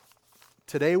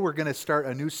Today we're going to start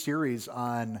a new series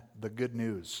on the good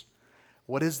news.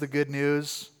 What is the good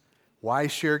news? Why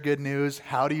share good news?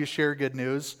 How do you share good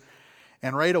news?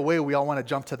 And right away we all want to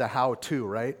jump to the how to,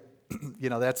 right?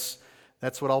 That's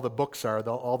what all the books are,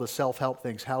 all the self-help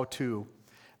things, how to.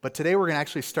 But today we're going to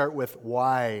actually start with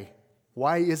why.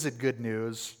 Why is it good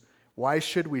news? Why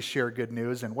should we share good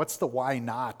news? And what's the why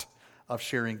not of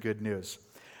sharing good news?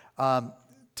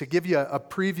 To give you a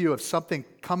preview of something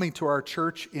coming to our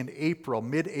church in April,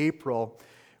 mid-April,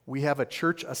 we have a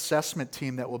church assessment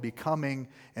team that will be coming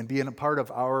and being a part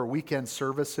of our weekend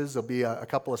services. There'll be a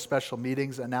couple of special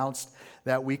meetings announced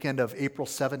that weekend of April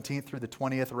 17th through the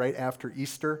 20th, right after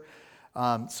Easter.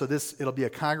 It'll be a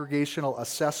congregational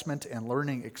assessment and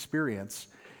learning experience.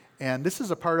 And this is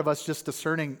a part of us just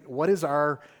discerning what is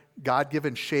our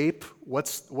God-given shape, what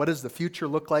does the future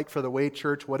look like for the Way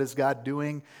Church, what is God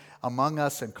doing among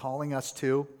us and calling us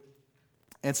to.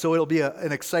 And so it'll be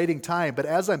an exciting time. But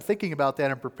as I'm thinking about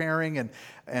that and preparing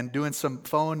and doing some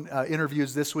phone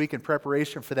interviews this week in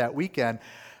preparation for that weekend,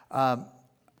 I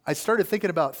started thinking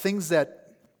about things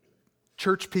that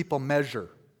church people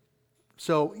measure.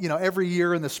 So, every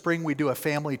year in the spring we do a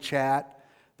family chat.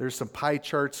 There's some pie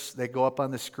charts that go up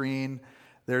on the screen.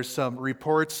 There's some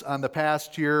reports on the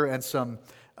past year and some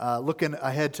looking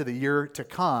ahead to the year to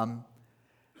come.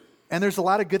 And there's a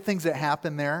lot of good things that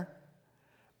happen there.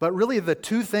 But really the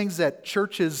two things that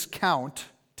churches count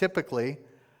typically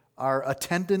are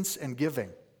attendance and giving.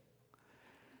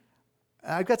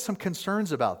 I've got some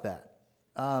concerns about that.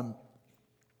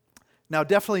 Now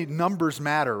definitely numbers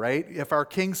matter, right? If our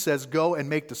king says go and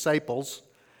make disciples,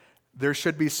 there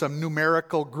should be some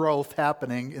numerical growth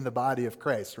happening in the body of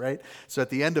Christ, right? So at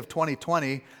the end of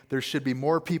 2020, there should be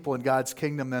more people in God's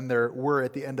kingdom than there were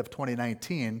at the end of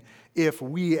 2019 if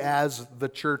we as the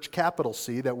church, capital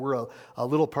C, that we're a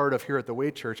little part of here at the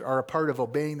Way Church, are a part of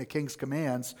obeying the king's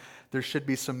commands, there should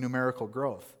be some numerical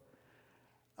growth.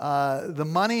 The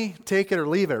money, take it or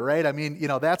leave it, right? I mean,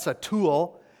 that's a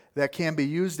tool that can be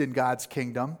used in God's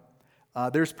kingdom.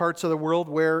 There's parts of the world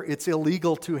where it's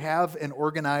illegal to have an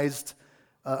organized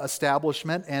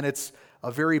establishment, and it's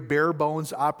a very bare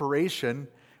bones operation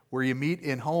where you meet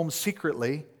in homes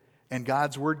secretly and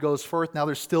God's word goes forth. Now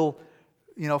there's still,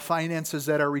 finances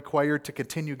that are required to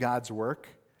continue God's work.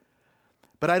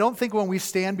 But I don't think when we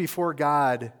stand before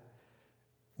God,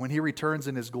 when He returns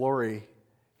in His glory,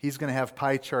 He's going to have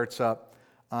pie charts up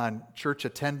on church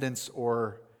attendance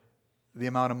or the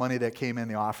amount of money that came in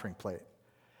the offering plate.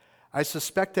 I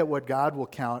suspect that what God will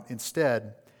count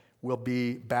instead will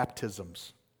be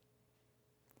baptisms.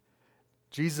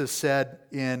 Jesus said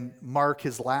in Mark,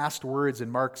 his last words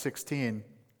in Mark 16,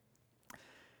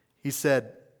 He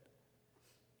said,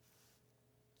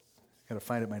 I've got to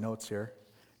find it in my notes here,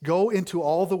 "Go into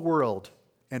all the world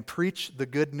and preach the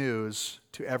good news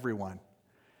to everyone."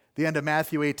 At the end of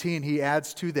Matthew 18, He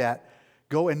adds to that,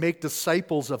 "Go and make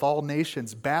disciples of all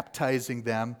nations, baptizing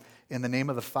them in the name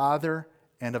of the Father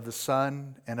and of the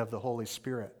Son, and of the Holy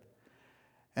Spirit."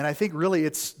 And I think really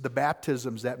it's the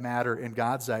baptisms that matter in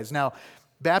God's eyes. Now,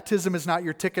 baptism is not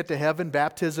your ticket to heaven.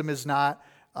 Baptism is not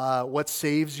what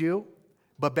saves you.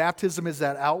 But baptism is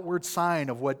that outward sign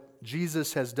of what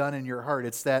Jesus has done in your heart.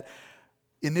 It's that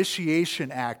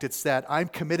initiation act. It's that I'm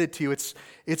committed to you. It's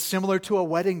similar to a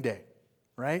wedding day,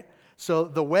 right? So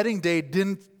the wedding day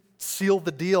didn't seal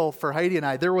the deal for Heidi and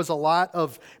I. There was a lot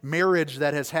of marriage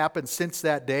that has happened since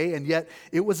that day, and yet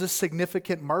it was a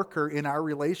significant marker in our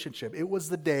relationship. It was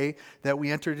the day that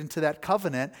we entered into that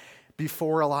covenant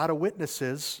before a lot of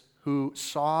witnesses who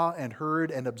saw and heard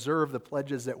and observed the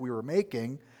pledges that we were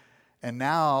making, and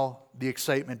now the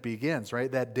excitement begins,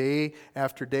 right? That day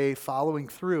after day following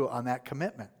through on that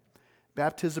commitment.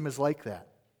 Baptism is like that.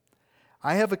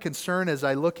 I have a concern as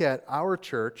I look at our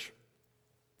church,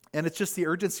 and it's just the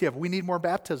urgency of we need more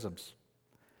baptisms.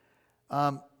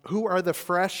 Who are the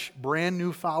fresh, brand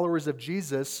new followers of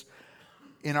Jesus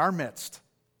in our midst?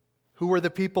 Who are the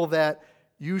people that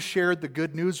you shared the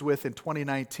good news with in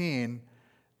 2019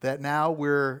 that now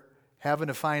we're having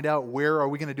to find out where are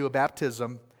we going to do a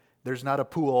baptism? There's not a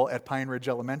pool at Pine Ridge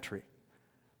Elementary,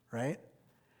 right?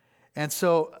 And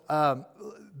so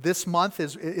this month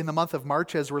is in the month of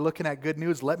March as we're looking at good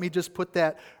news. Let me just put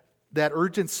that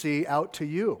urgency out to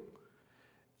you.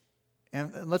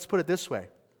 And let's put it this way.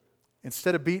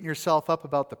 Instead of beating yourself up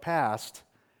about the past,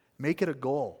 make it a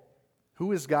goal.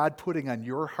 Who is God putting on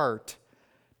your heart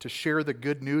to share the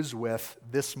good news with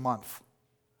this month?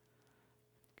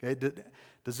 Okay,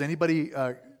 does anybody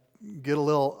get a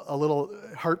little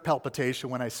heart palpitation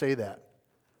when I say that?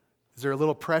 Is there a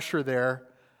little pressure there?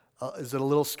 Is it a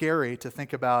little scary to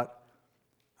think about,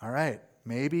 all right,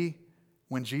 maybe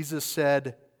when Jesus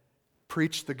said,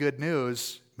 preach the good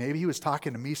news, maybe he was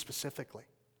talking to me specifically.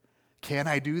 Can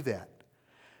I do that?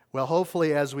 Well,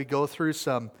 hopefully as we go through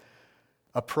some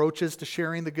approaches to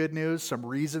sharing the good news, some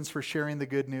reasons for sharing the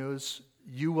good news,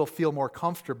 you will feel more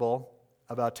comfortable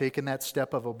about taking that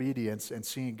step of obedience and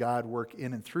seeing God work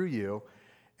in and through you.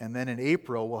 And then in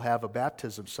April, we'll have a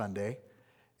baptism Sunday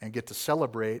and get to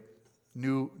celebrate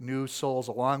new souls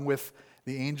along with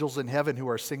the angels in heaven who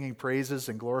are singing praises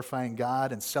and glorifying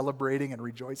God and celebrating and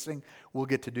rejoicing. We'll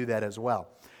get to do that as well.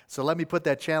 So let me put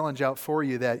that challenge out for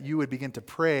you, that you would begin to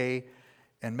pray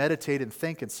and meditate and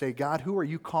think and say, God, who are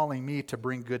you calling me to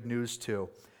bring good news to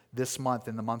this month,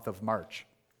 in the month of March?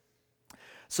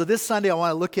 So this Sunday, I want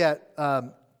to look at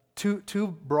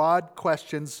two broad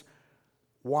questions.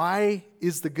 Why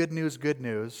is the good news good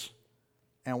news?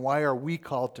 And why are we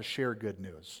called to share good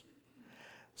news?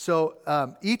 So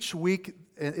each week,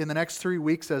 in the next 3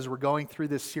 weeks, as we're going through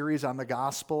this series on the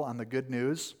gospel, on the good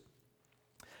news,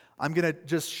 I'm going to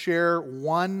just share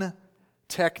one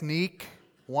technique,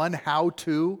 one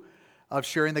how-to of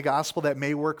sharing the gospel that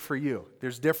may work for you.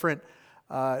 There's different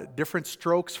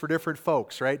strokes for different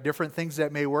folks, right? Different things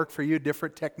that may work for you,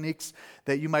 different techniques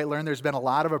that you might learn. There's been a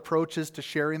lot of approaches to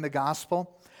sharing the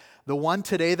gospel. The one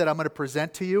today that I'm going to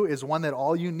present to you is one that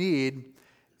all you need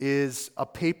is a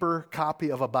paper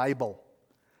copy of a Bible.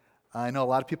 I know a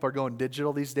lot of people are going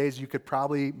digital these days. You could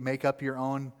probably make up your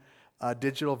own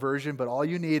digital version, but all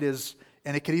you need is,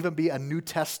 and it could even be a New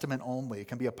Testament only. It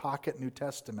can be a pocket New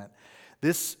Testament.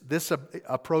 This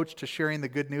approach to sharing the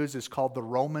good news is called the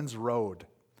Romans Road.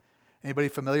 Anybody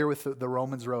familiar with the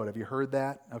Romans Road? Have you heard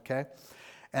that? Okay.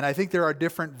 And I think there are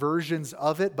different versions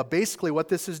of it, but basically what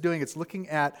this is doing, it's looking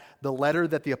at the letter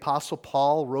that the Apostle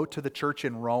Paul wrote to the church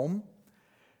in Rome,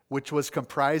 which was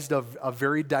comprised of a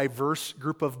very diverse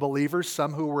group of believers,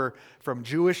 some who were from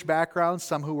Jewish backgrounds,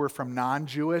 some who were from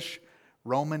non-Jewish,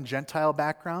 Roman, Gentile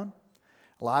background.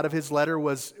 A lot of his letter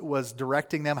was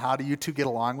directing them, how do you two get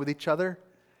along with each other?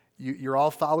 You're all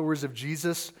followers of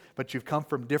Jesus, but you've come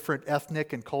from different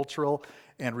ethnic and cultural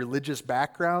and religious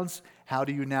backgrounds. How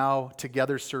do you now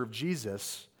together serve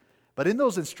Jesus? But in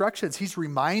those instructions, he's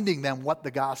reminding them what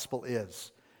the gospel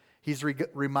is. He's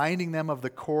reminding them of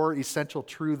the core essential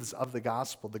truths of the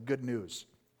gospel, the good news.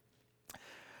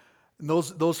 And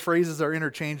those phrases are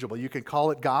interchangeable. You can call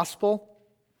it gospel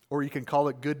or you can call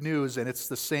it good news, and it's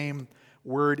the same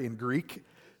word in Greek.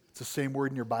 It's the same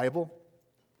word in your Bible.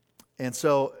 And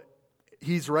so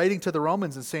he's writing to the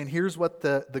Romans and saying, here's what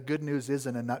the good news is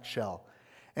in a nutshell.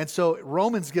 And so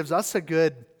Romans gives us a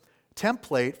good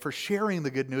template for sharing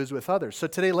the good news with others. So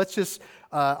today, let's just,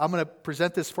 I'm going to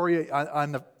present this for you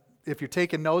on the, if you're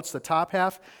taking notes, the top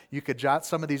half, you could jot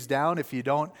some of these down. If you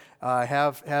don't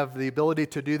have the ability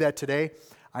to do that today,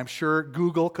 I'm sure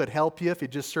Google could help you. If you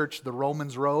just search the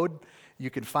Romans Road, you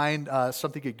can find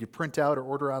something you can print out or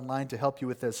order online to help you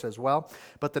with this as well.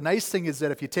 But the nice thing is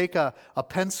that if you take a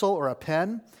pencil or a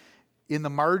pen, in the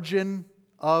margin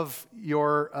of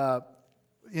your,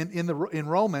 in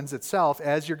Romans itself,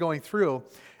 as you're going through,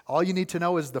 all you need to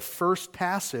know is the first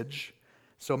passage.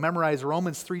 So memorize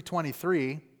Romans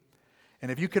 3:23. And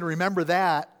if you can remember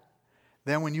that,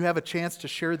 then when you have a chance to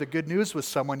share the good news with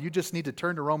someone, you just need to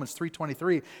turn to Romans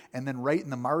 3:23 and then write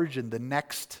in the margin the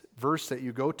next verse that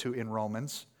you go to in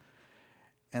Romans.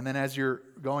 And then as you're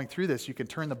going through this, you can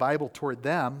turn the Bible toward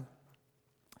them,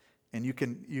 and you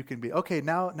can be, okay,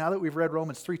 now that we've read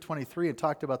Romans 3:23 and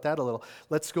talked about that a little,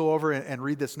 let's go over and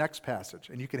read this next passage.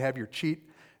 And you can have your cheat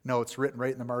notes written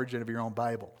right in the margin of your own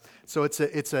Bible. So it's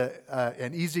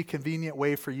an easy, convenient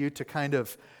way for you to kind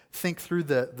of think through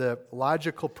the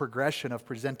logical progression of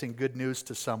presenting good news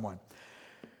to someone.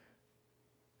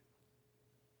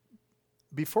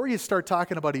 Before you start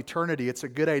talking about eternity, it's a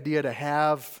good idea to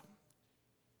have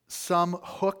some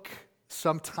hook,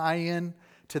 some tie-in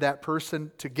to that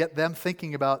person to get them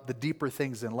thinking about the deeper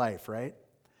things in life, right?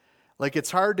 Like,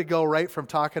 it's hard to go right from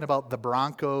talking about the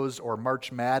Broncos or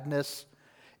March Madness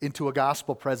into a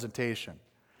gospel presentation.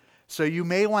 So you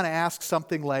may want to ask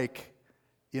something like,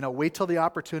 wait till the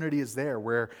opportunity is there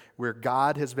where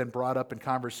God has been brought up in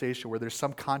conversation, where there's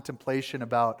some contemplation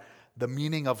about the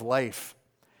meaning of life.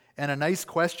 And a nice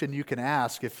question you can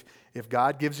ask, if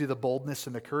God gives you the boldness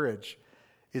and the courage,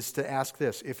 is to ask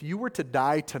this: if you were to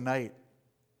die tonight,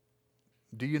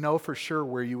 do you know for sure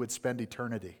where you would spend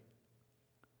eternity?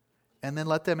 And then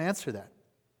let them answer that.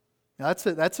 Now,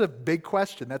 that's a big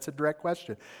question. That's a direct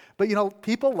question. But,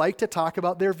 people like to talk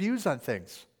about their views on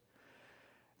things.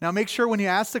 Now, make sure when you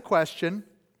ask the question,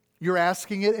 you're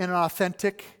asking it in an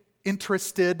authentic,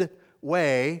 interested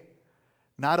way,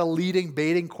 not a leading,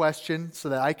 baiting question so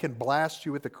that I can blast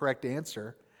you with the correct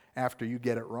answer. after you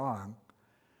get it wrong,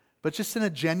 but just in a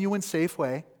genuine, safe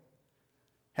way.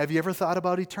 Have you ever thought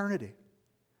about eternity?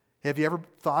 Have you ever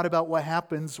thought about what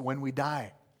happens when we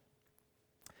die?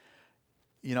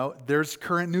 You know, there's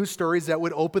current news stories that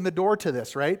would open the door to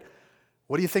this, right?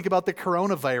 What do you think about the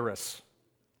coronavirus?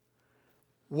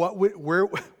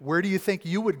 Where do you think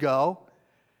you would go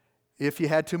if you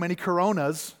had too many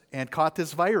coronas and caught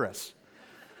this virus?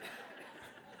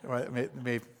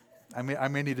 I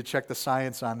may need to check the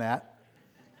science on that.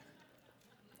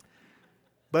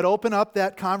 But open up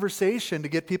that conversation to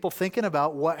get people thinking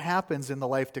about what happens in the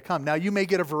life to come. Now, you may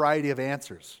get a variety of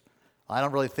answers. I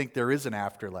don't really think there is an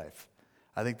afterlife.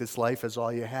 I think this life is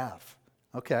all you have.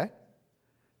 Okay.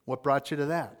 What brought you to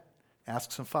that?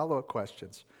 Ask some follow-up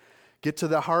questions. Get to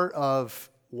the heart of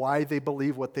why they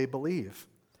believe what they believe.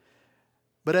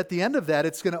 But at the end of that,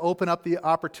 it's going to open up the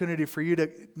opportunity for you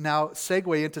to now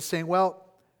segue into saying, well,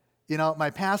 you know, my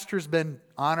pastor's been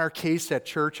on our case at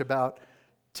church about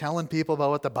telling people about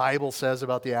what the Bible says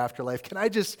about the afterlife.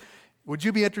 Would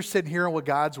you be interested in hearing what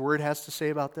God's Word has to say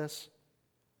about this?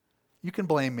 You can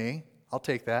blame me. I'll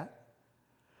take that.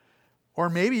 Or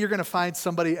maybe you're going to find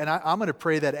somebody, and I'm going to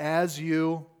pray that as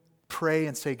you pray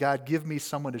and say, God, give me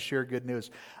someone to share good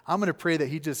news, I'm going to pray that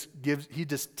He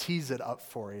just tees it up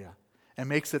for you and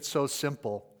makes it so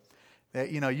simple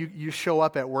that, you know, you show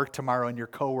up at work tomorrow and your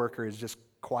coworker is just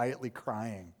quietly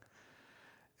crying.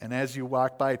 And as you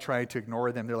walk by trying to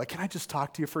ignore them, they're like, can I just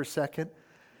talk to you for a second?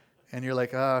 And you're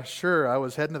like, sure, I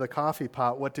was heading to the coffee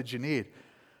pot. What did you need?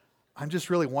 I'm just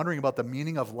really wondering about the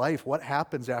meaning of life. What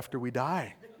happens after we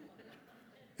die?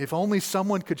 If only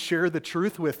someone could share the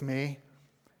truth with me,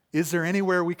 is there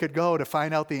anywhere we could go to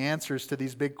find out the answers to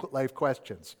these big life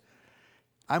questions?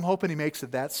 I'm hoping He makes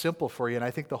it that simple for you, and I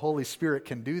think the Holy Spirit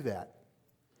can do that.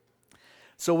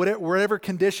 So whatever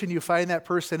condition you find that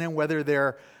person in, whether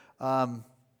they're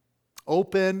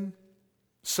open,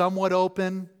 somewhat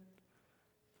open,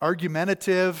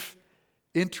 argumentative,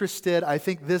 interested, I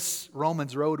think this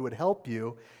Romans road would help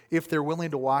you if they're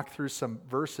willing to walk through some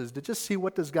verses to just see,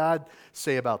 what does God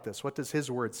say about this? What does His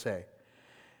Word say?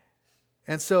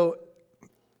 And so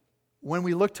when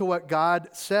we look to what God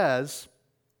says,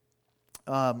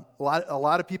 a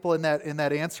lot of people in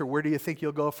that answer, where do you think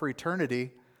you'll go for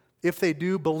eternity? If they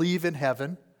do believe in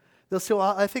heaven, they'll say,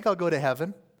 well, I think I'll go to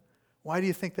heaven. Why do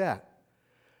you think that?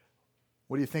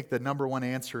 What do you think the number one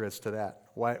answer is to that?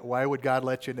 Why would God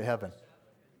let you into heaven?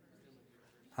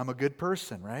 I'm a good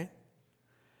person, right?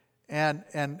 And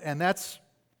that's,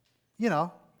 you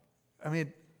know, I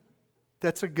mean,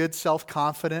 that's a good,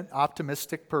 self-confident,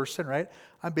 optimistic person, right?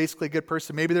 I'm basically a good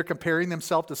person. Maybe they're comparing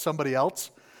themselves to somebody else.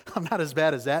 I'm not as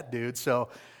bad as that dude, so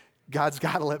God's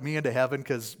got to let me into heaven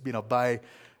because, you know, by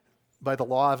the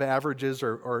law of averages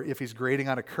or if He's grading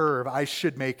on a curve, I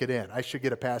should make it in. I should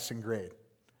get a passing grade.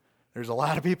 There's a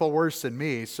lot of people worse than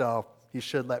me, so He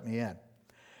should let me in.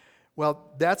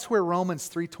 Well, that's where Romans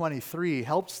 3:23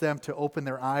 helps them to open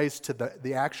their eyes to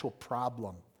the actual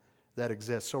problem that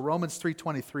exists. So Romans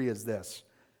 3:23 is this: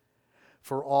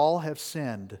 for all have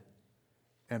sinned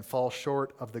and fall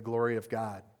short of the glory of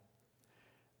God.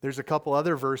 There's a couple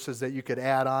other verses that you could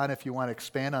add on if you want to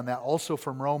expand on that, also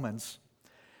from Romans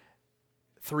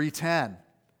 3:10.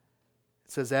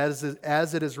 It says,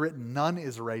 as it is written, none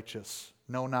is righteous,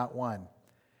 no, not one.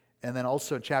 And then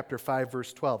also in chapter 5,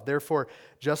 verse 12, therefore,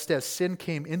 just as sin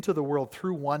came into the world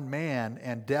through one man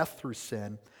and death through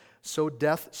sin, so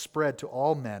death spread to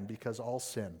all men because all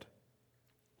sinned.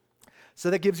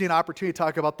 So that gives you an opportunity to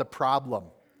talk about the problem.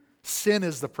 Sin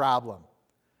is the problem.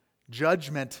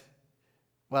 Judgment,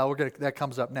 well, that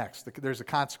comes up next. There's a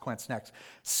consequence next.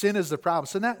 Sin is the problem.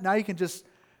 So now you can just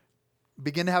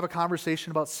begin to have a conversation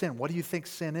about sin. What do you think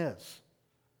sin is?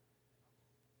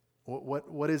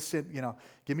 What is sin? You know,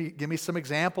 give me some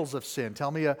examples of sin. Tell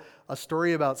me a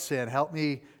story about sin.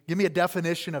 Give me a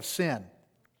definition of sin.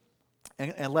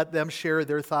 And let them share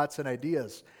their thoughts and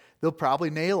ideas. They'll probably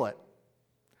nail it.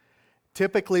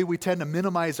 Typically, we tend to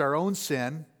minimize our own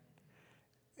sin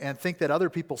and think that other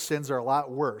people's sins are a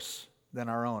lot worse than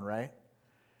our own, right?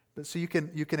 But so you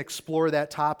can explore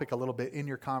that topic a little bit in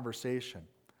your conversation.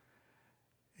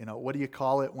 You know, what do you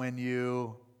call it when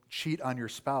you cheat on your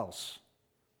spouse?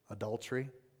 Adultery.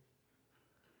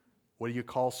 What do you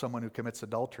call someone who commits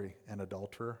adultery? An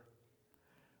adulterer.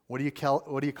 What do you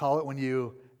call it when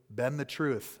you bend the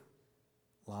truth?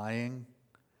 Lying.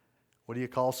 What do you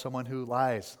call someone who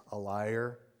lies? A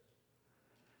liar.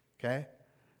 Okay?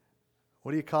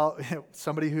 What do you call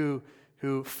somebody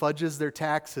who fudges their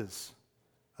taxes?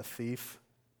 A thief.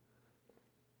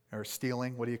 Or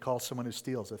stealing. What do you call someone who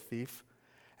steals? A thief.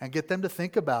 And get them to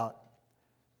think about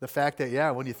the fact that,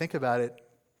 yeah, when you think about it,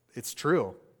 It's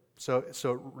true. So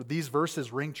these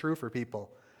verses ring true for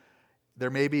people. There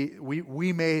may be,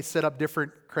 we may set up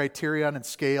different criterion and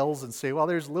scales and say, well,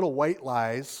 there's little white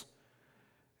lies,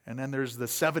 and then there's the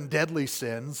 7 deadly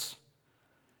sins,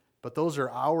 but those are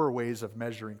our ways of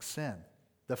measuring sin.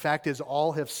 The fact is,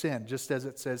 all have sinned, just as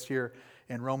it says here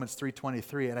in Romans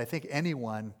 3:23, and I think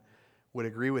anyone would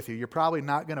agree with you. You're probably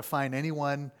not going to find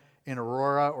anyone in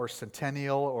Aurora or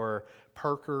Centennial or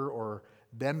Parker or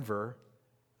Denver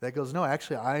that goes, no,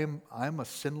 actually, I'm a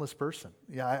sinless person.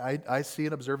 Yeah, I see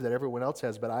and observe that everyone else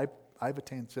has, but I've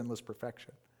attained sinless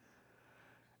perfection.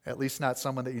 At least not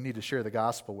someone that you need to share the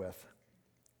gospel with.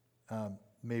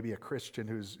 Maybe a Christian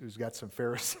who's got some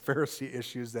Pharisee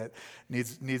issues that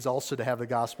needs also to have the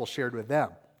gospel shared with them.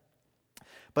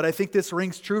 But I think this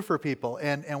rings true for people.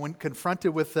 And when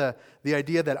confronted with the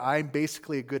idea that I'm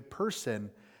basically a good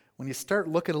person, when you start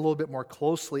looking a little bit more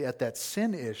closely at that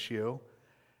sin issue,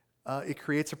 it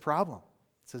creates a problem.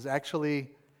 It says,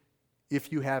 actually,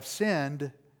 if you have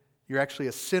sinned, you're actually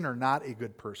a sinner, not a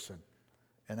good person.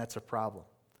 And that's a problem.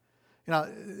 You know,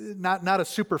 not a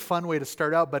super fun way to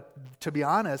start out, but to be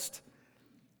honest,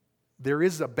 there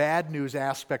is a bad news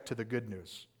aspect to the good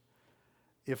news.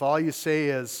 If all you say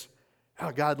is,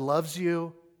 oh, God loves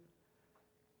you,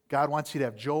 God wants you to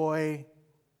have joy,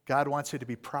 God wants you to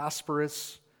be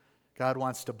prosperous, God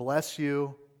wants to bless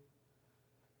you,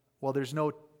 well, there's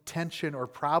no tension or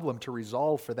problem to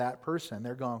resolve for that person.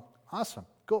 They're going, awesome,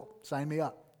 cool, sign me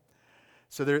up.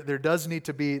 So there does need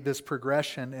to be this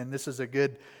progression, and this is a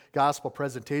good gospel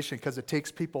presentation because it takes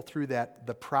people through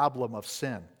the problem of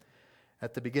sin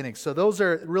at the beginning. So those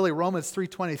are really, Romans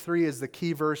 3:23 is the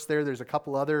key verse there. There's a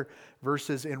couple other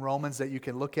verses in Romans that you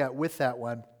can look at with that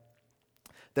one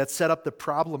that set up the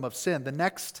problem of sin. The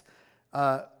next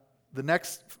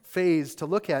phase to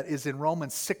look at is in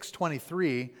Romans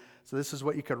 6:23. So this is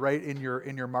what you could write in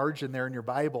your margin there in your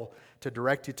Bible to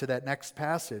direct you to that next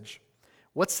passage.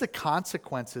 What's the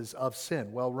consequences of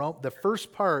sin? Well, the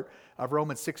first part of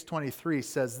Romans 6:23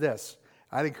 says this.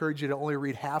 I'd encourage you to only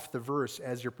read half the verse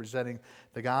as you're presenting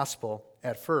the gospel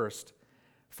at first.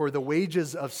 For the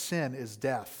wages of sin is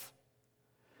death.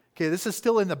 Okay, this is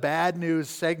still in the bad news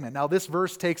segment. Now, this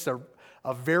verse takes a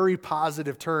very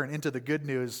positive turn into the good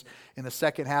news in the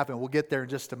second half, and we'll get there in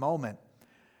just a moment.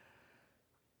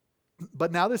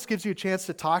 But now this gives you a chance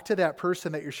to talk to that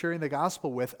person that you're sharing the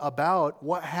gospel with about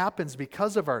what happens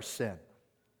because of our sin.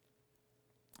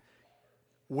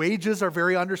 Wages are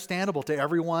very understandable to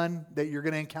everyone that you're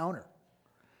going to encounter.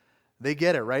 They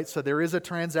get it, right? So there is a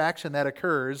transaction that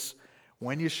occurs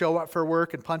when you show up for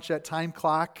work and punch that time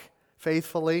clock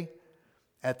faithfully.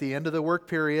 At the end of the work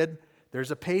period,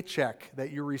 there's a paycheck that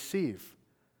you receive.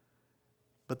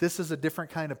 But this is a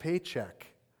different kind of paycheck.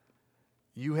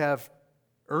 You have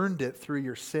earned it through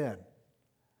your sin.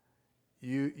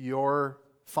 You're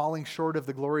falling short of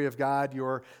the glory of God.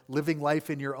 You're living life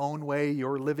in your own way.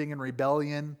 You're living in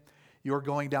rebellion. You're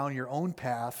going down your own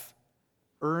path.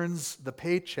 Earns the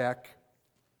paycheck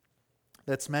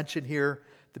that's mentioned here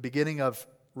at the beginning of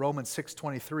Romans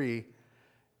 6:23.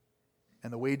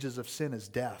 And the wages of sin is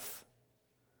death.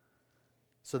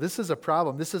 So this is a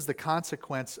problem. This is the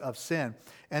consequence of sin.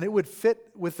 And it would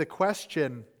fit with the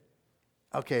question,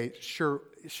 okay, sure,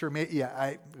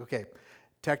 okay.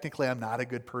 Technically, I'm not a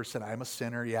good person. I'm a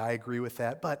sinner. Yeah, I agree with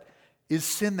that. But is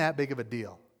sin that big of a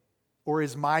deal? Or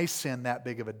is my sin that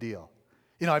big of a deal?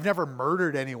 You know, I've never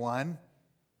murdered anyone.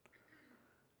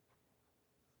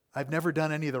 I've never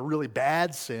done any of the really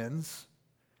bad sins.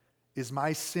 Is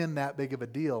my sin that big of a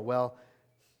deal? Well,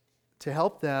 to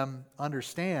help them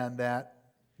understand that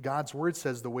God's word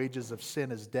says the wages of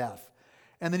sin is death.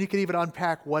 And then you can even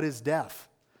unpack what is death.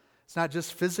 It's not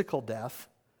just physical death,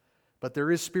 but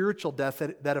there is spiritual death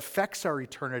that affects our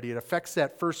eternity. It affects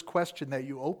that first question that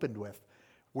you opened with.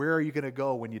 Where are you going to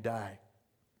go when you die?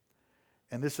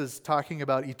 And this is talking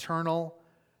about eternal,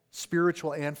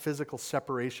 spiritual, and physical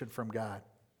separation from God.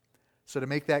 So to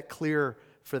make that clear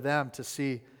for them to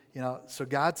see, so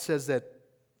God says that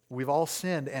we've all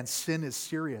sinned, and sin is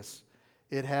serious.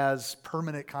 It has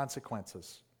permanent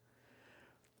consequences.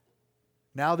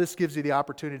 Now this gives you the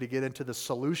opportunity to get into the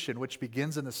solution, which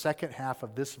begins in the second half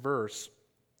of this verse.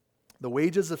 The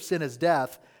wages of sin is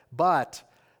death, but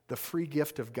the free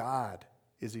gift of God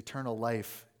is eternal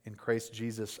life in Christ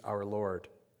Jesus our Lord.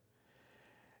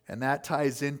 And that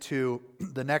ties into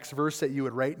the next verse that you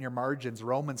would write in your margins,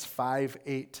 Romans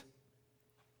 5:8.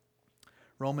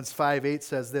 Romans 5:8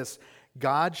 says this,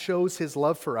 God shows his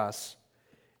love for us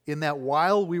in that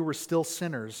while we were still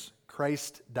sinners,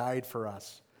 Christ died for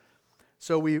us.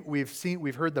 So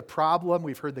we've heard the problem,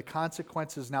 we've heard the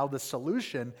consequences. Now the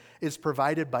solution is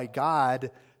provided by God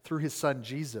through his son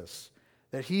Jesus.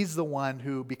 That he's the one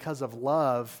who, because of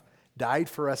love, died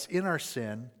for us in our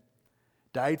sin,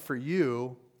 died for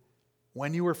you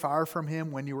when you were far from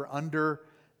him, when you were under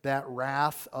that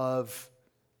wrath of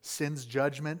sin's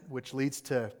judgment, which leads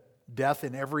to death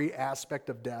in every aspect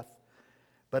of death.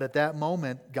 But at that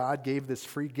moment, God gave this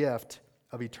free gift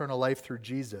of eternal life through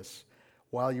Jesus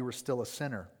while you were still a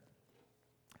sinner.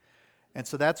 And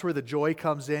so that's where the joy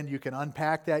comes in. You can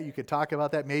unpack that. You can talk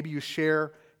about that. Maybe you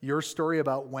share your story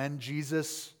about when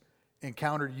Jesus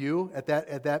encountered you at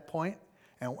that point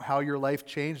and how your life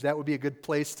changed. That would be a good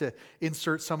place to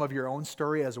insert some of your own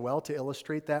story as well to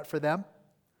illustrate that for them.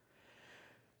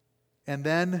 And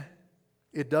then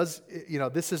it does,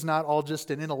 this is not all just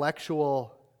an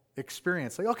intellectual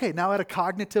experience. Like, okay, now at a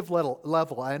cognitive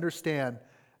level, I understand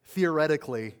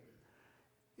theoretically,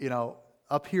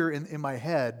 up here in my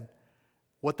head,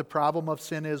 what the problem of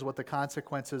sin is, what the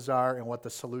consequences are, and what the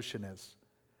solution is.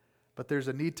 But there's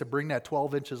a need to bring that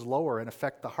 12 inches lower and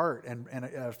affect the heart and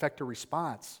affect a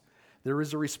response. There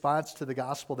is a response to the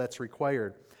gospel that's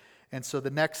required. And so the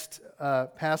next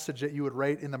passage that you would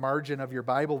write in the margin of your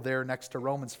Bible there next to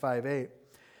Romans 5:8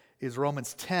 is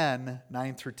Romans 10,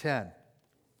 9 through 10.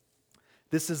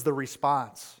 This is the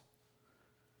response.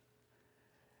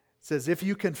 It says, if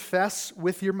you confess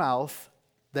with your mouth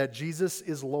that Jesus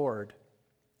is Lord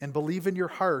and believe in your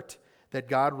heart that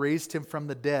God raised him from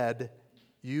the dead,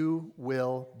 you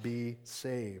will be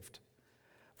saved.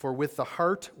 For with the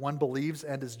heart one believes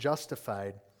and is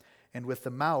justified, and with the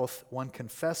mouth one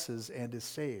confesses and is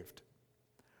saved.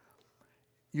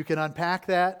 You can unpack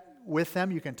that with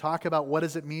them. You can talk about what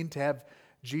does it mean to have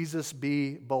Jesus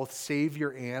be both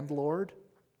Savior and Lord,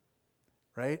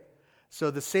 right?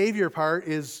 So the Savior part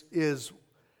is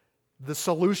the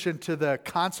solution to the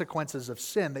consequences of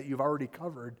sin that you've already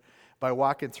covered by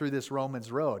walking through this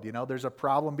Romans road. There's a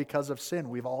problem because of sin.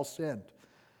 We've all sinned.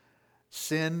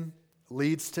 Sin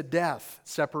leads to death,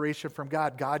 separation from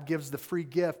God. God gives the free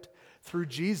gift through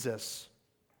Jesus.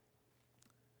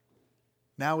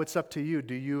 Now it's up to you.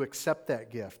 Do you accept that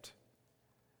gift?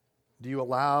 Do you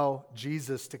allow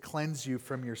Jesus to cleanse you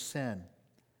from your sin?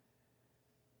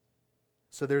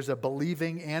 So there's a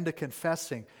believing and a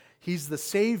confessing. He's the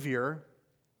Savior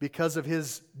because of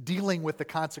his dealing with the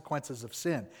consequences of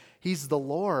sin. He's the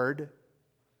Lord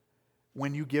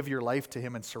when you give your life to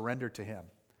him and surrender to him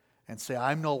and say,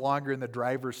 I'm no longer in the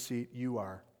driver's seat, you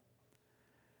are.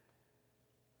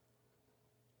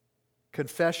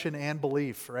 Confession and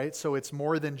belief, right? So it's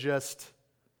more than just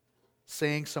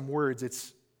saying some words,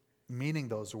 it's meaning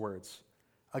those words.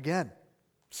 Again,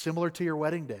 similar to your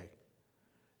wedding day.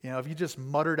 If you just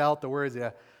muttered out the words,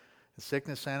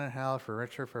 sickness and in health, for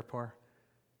rich or for poor,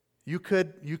 you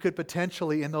could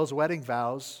potentially, in those wedding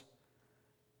vows,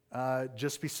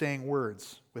 just be saying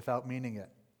words without meaning it.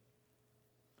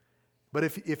 But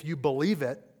if you believe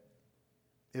it,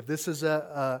 if this is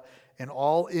an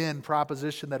all-in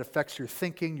proposition that affects your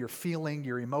thinking, your feeling,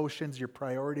 your emotions, your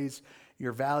priorities,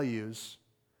 your values,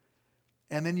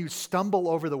 and then you stumble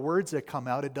over the words that come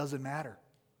out, it doesn't matter.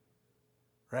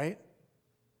 Right?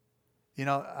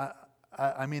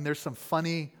 There's some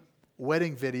funny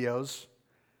wedding videos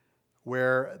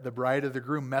where the bride or the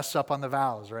groom mess up on the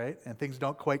vows, right? And things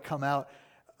don't quite come out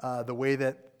the way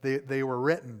that they were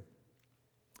written.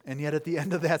 And yet at the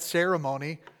end of that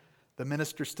ceremony, the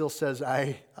minister still says,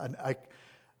 I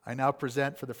now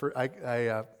present for the first,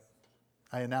 I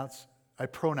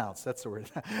pronounce, that's the word.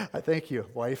 I thank you,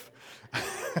 wife.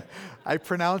 I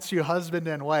pronounce you husband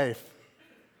and wife.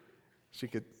 She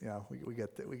could, we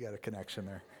got a connection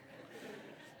there.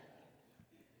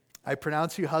 I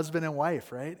pronounce you husband and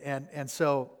wife, right? And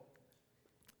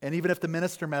even if the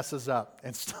minister messes up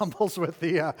and stumbles with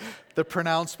the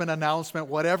pronouncement, announcement,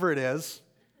 whatever it is,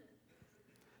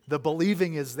 the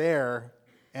believing is there,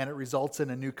 and it results in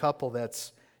a new couple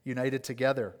that's united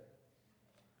together.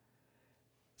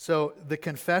 So the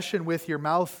confession with your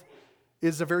mouth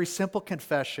is a very simple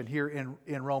confession here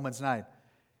in Romans 9.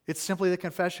 It's simply the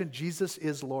confession, Jesus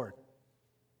is Lord.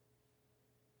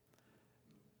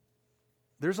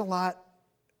 There's a lot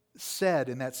said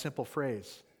in that simple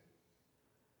phrase.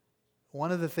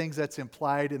 One of the things that's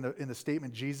implied in the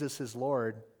statement, Jesus is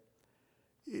Lord,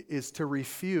 is to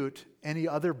refute any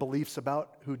other beliefs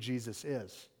about who Jesus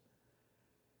is.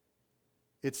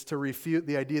 It's to refute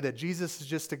the idea that Jesus is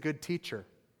just a good teacher.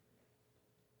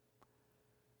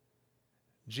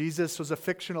 Jesus was a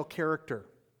fictional character.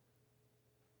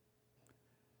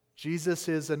 Jesus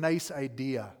is a nice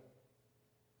idea.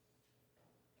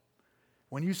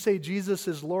 When you say Jesus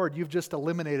is Lord, you've just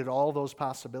eliminated all those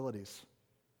possibilities.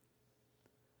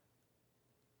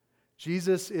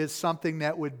 Jesus is something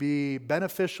that would be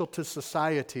beneficial to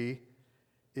society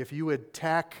if you would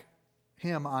tack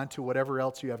him onto whatever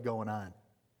else you have going on.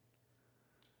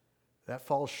 That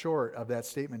falls short of that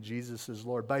statement, Jesus is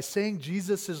Lord. By saying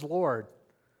Jesus is Lord,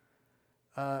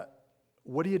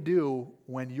 what do you do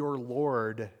when your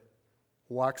Lord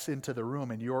walks into the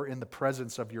room and you're in the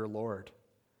presence of your Lord?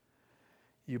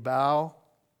 You bow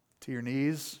to your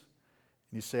knees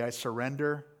and you say, I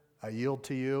surrender, I yield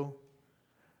to you.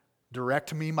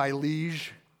 Direct me, my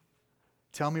liege.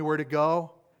 Tell me where to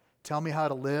go. Tell me how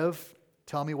to live.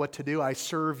 Tell me what to do. I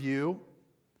serve you.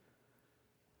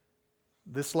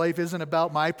 This life isn't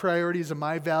about my priorities and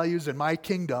my values and my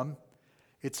kingdom.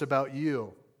 It's about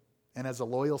you. And as a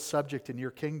loyal subject in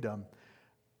your kingdom,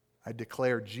 I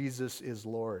declare Jesus is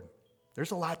Lord.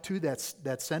 There's a lot to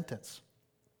that sentence.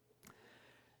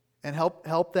 And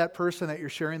help that person that you're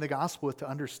sharing the gospel with to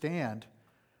understand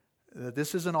that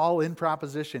this isn't all in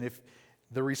proposition. If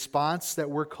the response that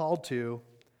we're called to,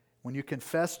 when you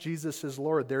confess Jesus is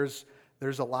Lord, there's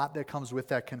a lot that comes with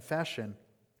that confession.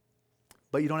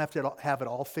 But you don't have to have it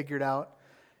all figured out.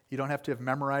 You don't have to have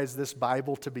memorized this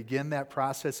Bible to begin that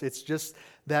process. It's just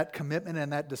that commitment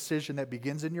and that decision that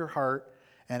begins in your heart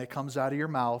and it comes out of your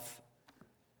mouth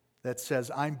that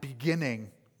says, I'm beginning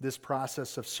this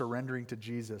process of surrendering to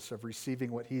Jesus, of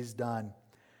receiving what he's done.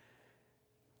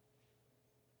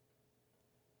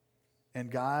 And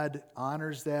God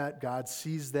honors that. God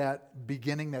sees that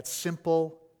beginning, that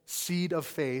simple seed of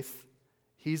faith.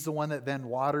 He's the one that then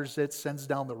waters it, sends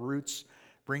down the roots,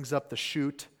 brings up the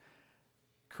shoot,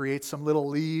 creates some little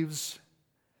leaves,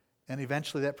 and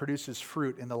eventually that produces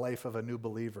fruit in the life of a new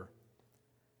believer.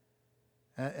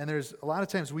 And there's a lot of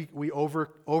times we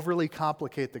overly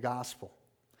complicate the gospel.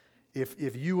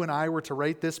 If you and I were to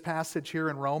write this passage here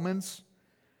in Romans,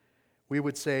 we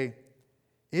would say,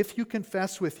 if you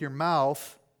confess with your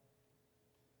mouth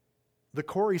the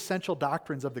core essential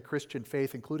doctrines of the Christian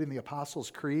faith, including the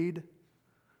Apostles' Creed,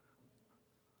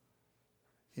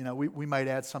 we might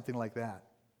add something like that.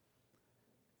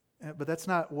 But that's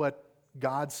not what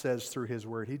God says through his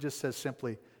word. He just says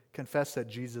simply, confess that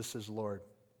Jesus is Lord.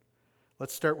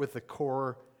 Let's start with the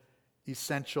core,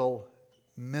 essential,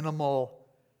 minimal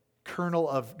kernel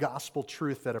of gospel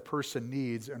truth that a person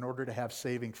needs in order to have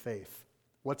saving faith.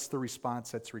 What's the response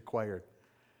that's required?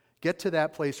 Get to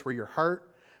that place where your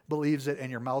heart believes it and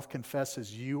your mouth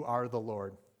confesses you are the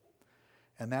Lord.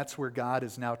 And that's where God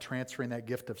is now transferring that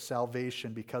gift of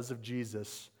salvation because of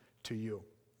Jesus to you,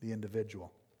 the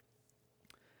individual.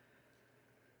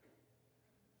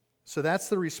 So that's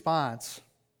the response.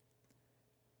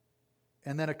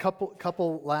 And then a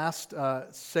couple last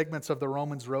segments of the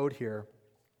Romans road here.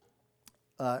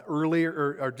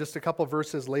 Earlier, or just a couple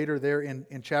verses later there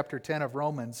in chapter 10 of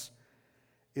Romans,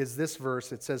 is this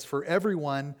verse. It says, for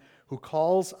everyone who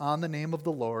calls on the name of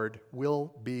the Lord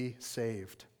will be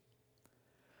saved.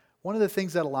 One of the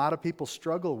things that a lot of people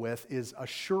struggle with is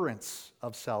assurance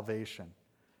of salvation,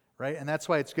 right? And that's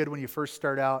why it's good when you first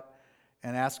start out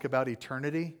and ask about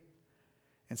eternity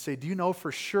and say, do you know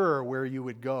for sure where you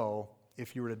would go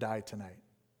if you were to die tonight?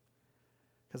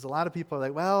 Because a lot of people are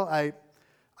like, well, I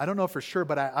don't know for sure,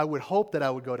 but I would hope that I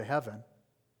would go to heaven.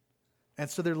 And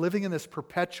so they're living in this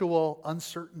perpetual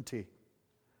uncertainty.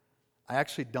 I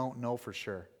actually don't know for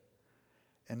sure.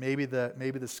 And maybe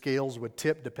the scales would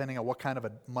tip depending on what kind of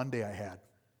a Monday I had.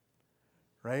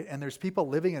 Right? And there's people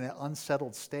living in an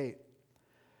unsettled state.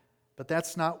 But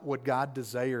that's not what God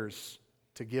desires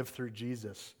to give through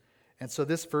Jesus. And so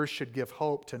this verse should give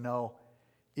hope to know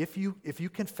if you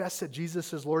confess that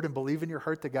Jesus is Lord and believe in your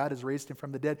heart that God has raised him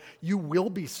from the dead, you will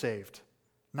be saved.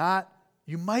 Not,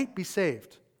 you might be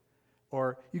saved.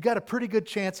 Or you got a pretty good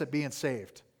chance at being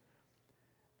saved.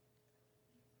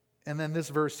 And then this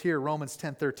verse here, Romans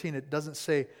 10:13, it doesn't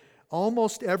say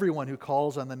almost everyone who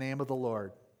calls on the name of the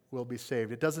Lord will be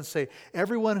saved. It doesn't say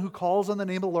everyone who calls on the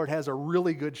name of the Lord has a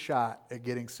really good shot at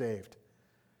getting saved.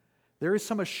 There is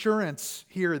some assurance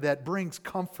here that brings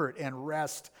comfort and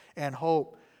rest and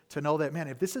hope to know that, man,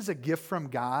 if this is a gift from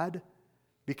God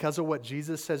because of what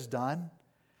Jesus has done,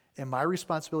 and my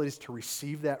responsibility is to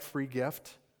receive that free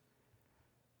gift,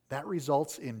 that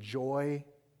results in joy,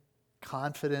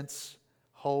 confidence,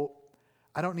 hope.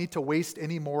 I don't need to waste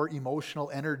any more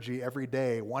emotional energy every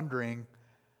day wondering,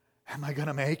 am I going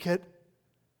to make it?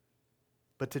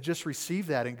 But to just receive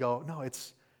that and go, no,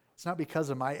 it's not because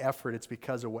of my effort, it's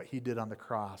because of what he did on the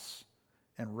cross,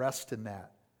 and rest in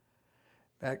that.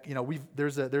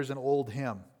 There's an old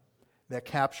hymn that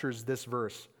captures this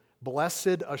verse.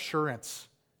 Blessed assurance,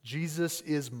 Jesus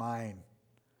is mine.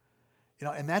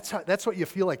 And that's what you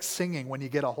feel like singing when you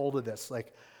get a hold of this.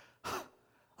 Like,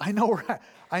 I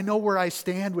know where I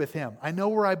stand with him. I know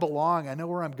where I belong. I know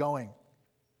where I'm going.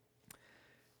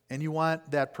 And you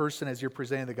want that person, as you're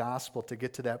presenting the gospel, to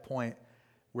get to that point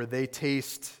where they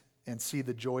taste and see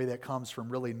the joy that comes from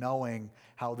really knowing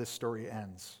how this story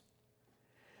ends.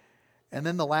 And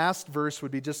then the last verse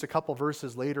would be just a couple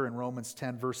verses later in Romans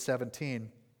 10, verse 17,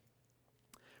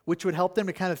 which would help them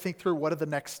to kind of think through, what are the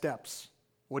next steps?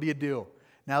 What do you do?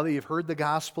 Now that you've heard the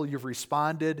gospel, you've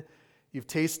responded, you've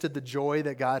tasted the joy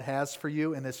that God has for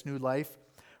you in this new life.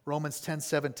 Romans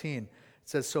 10:17, it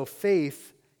says, so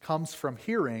faith comes from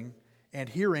hearing, and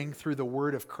hearing through the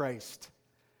word of Christ.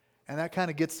 And that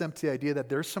kind of gets them to the idea that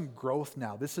there's some growth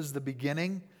now. This is the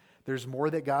beginning. There's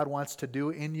more that God wants to do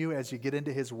in you as you get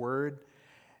into his word,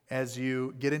 as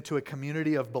you get into a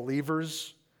community of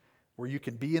believers where you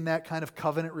can be in that kind of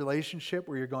covenant relationship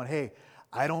where you're going, hey,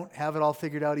 I don't have it all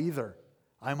figured out either.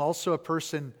 I'm also a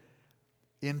person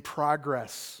in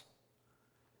progress.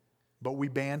 But we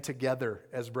band together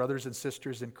as brothers and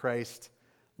sisters in Christ,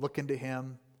 looking to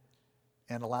him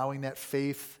and allowing that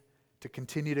faith to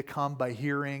continue to come by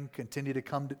hearing, continue to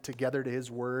come together to his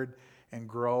word and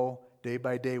grow day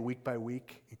by day, week by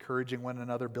week, encouraging one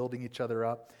another, building each other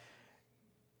up.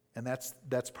 And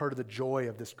that's part of the joy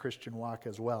of this Christian walk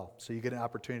as well. So you get an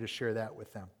opportunity to share that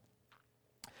with them.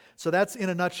 So that's, in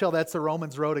a nutshell, that's the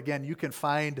Romans Road. Again, you can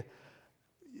find,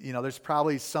 there's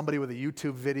probably somebody with a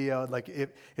YouTube video. Like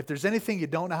if there's anything you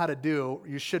don't know how to do,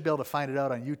 you should be able to find it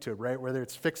out on YouTube, right? Whether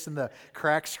it's fixing the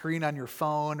cracked screen on your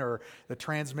phone or the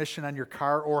transmission on your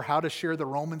car, or how to share the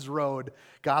Romans Road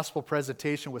gospel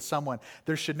presentation with someone.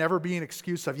 There should never be an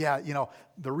excuse of,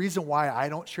 the reason why I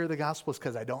don't share the gospel is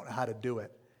because I don't know how to do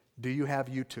it. Do you have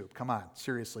YouTube? Come on,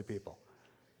 seriously, people.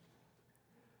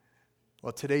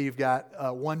 Well, today you've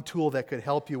got one tool that could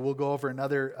help you. We'll go over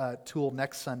another tool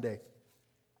next Sunday.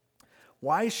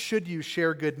 Why should you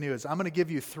share good news? I'm going to give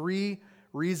you 3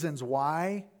 reasons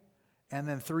why, and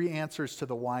then 3 answers to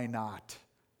the why not.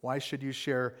 Why should you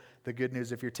share the good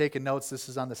news? If you're taking notes, this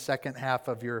is on the second half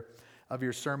of your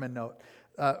sermon note.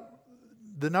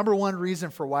 The number one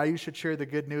reason for why you should share the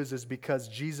good news is because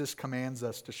Jesus commands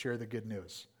us to share the good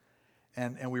news.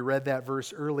 And we read that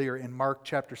verse earlier in Mark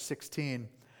chapter 16,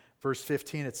 verse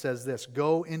 15. It says this,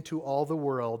 go into all the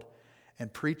world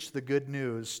and preach the good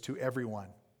news to everyone.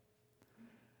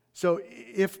 So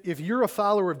if you're a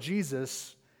follower of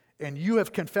Jesus and you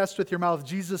have confessed with your mouth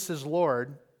Jesus is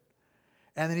Lord,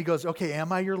 and then he goes, okay,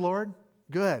 am I your Lord?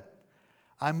 Good.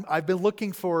 I've been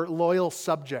looking for loyal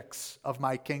subjects of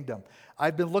my kingdom.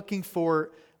 I've been looking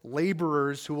for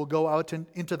laborers who will go out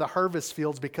into the harvest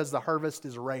fields because the harvest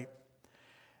is ripe.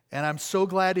 And I'm so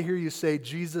glad to hear you say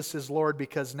Jesus is Lord,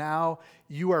 because now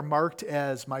you are marked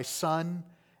as my son,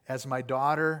 as my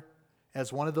daughter,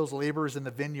 as one of those laborers in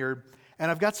the vineyard.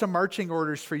 And I've got some marching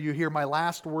orders for you here, my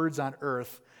last words on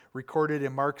earth, recorded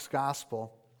in Mark's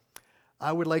gospel.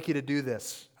 I would like you to do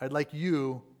this. I'd like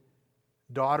you,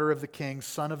 daughter of the king,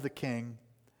 son of the king,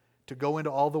 to go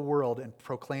into all the world and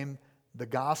proclaim the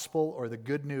gospel or the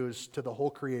good news to the whole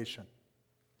creation.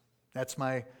 That's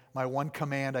my one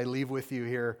command I leave with you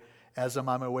here as I'm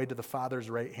on my way to the Father's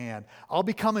right hand. I'll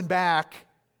be coming back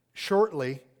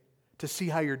shortly to see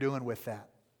how you're doing with that.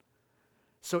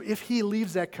 So if he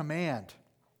leaves that command,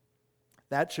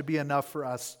 that should be enough for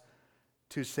us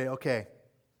to say, okay,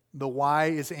 the why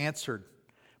is answered.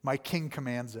 My king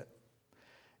commands it.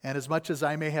 And as much as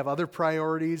I may have other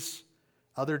priorities,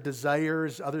 other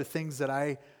desires, other things that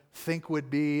I think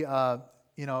would be,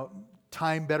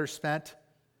 time better spent,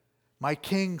 my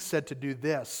king said to do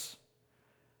this.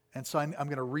 And so I'm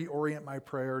going to reorient my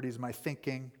priorities, my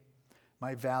thinking,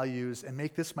 my values, and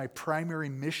make this my primary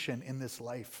mission in this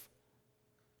life.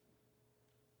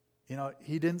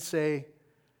 He didn't say,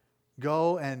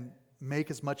 go and make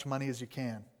as much money as you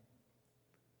can.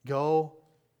 Go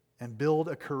and build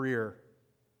a career.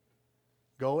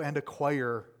 Go and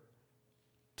acquire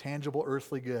tangible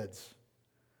earthly goods.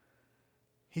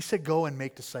 He said, go and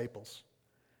make disciples.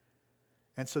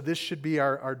 And so this should be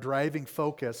our driving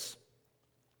focus,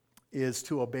 is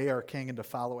to obey our King and to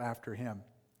follow after him.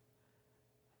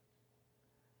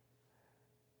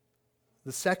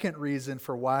 The second reason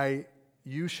for why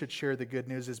you should share the good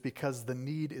news is because the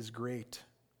need is great.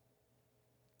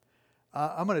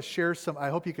 I'm going to share some, I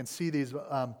hope you can see these.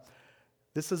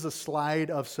 This is a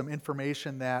slide of some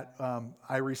information that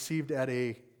I received at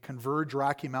a Converge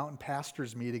Rocky Mountain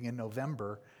pastors meeting in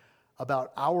November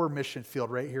about our mission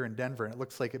field right here in Denver. And it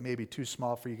looks like it may be too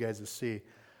small for you guys to see.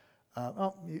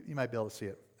 You might be able to see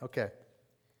it. Okay.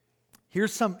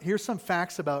 Here's some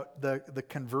facts about the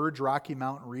Converge Rocky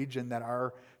Mountain region that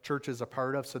our church is a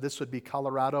part of. So this would be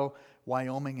Colorado,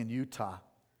 Wyoming, and Utah.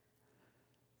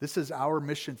 This is our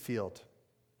mission field.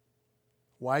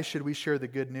 Why should we share the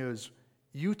good news?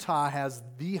 Utah has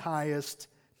the highest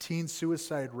teen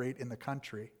suicide rate in the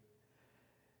country.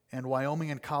 And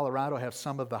Wyoming and Colorado have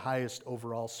some of the highest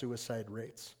overall suicide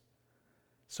rates.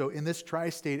 So in this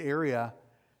tri-state area,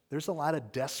 there's a lot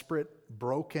of desperate,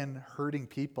 broken, hurting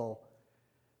people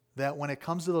that when it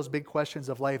comes to those big questions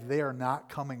of life, they are not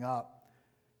coming up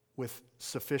with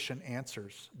sufficient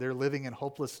answers. They're living in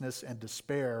hopelessness and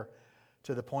despair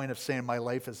to the point of saying, my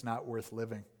life is not worth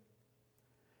living.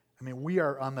 I mean, we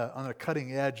are on the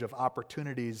cutting edge of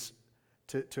opportunities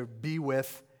to be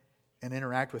with and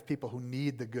interact with people who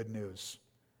need the good news.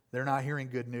 They're not hearing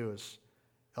good news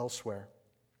elsewhere.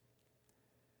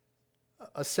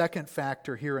 A second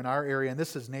factor here in our area, and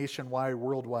this is nationwide,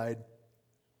 worldwide,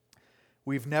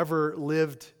 we've never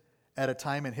lived at a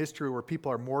time in history where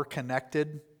people are more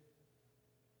connected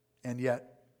and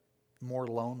yet more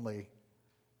lonely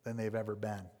than they've ever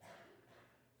been.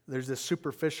 There's this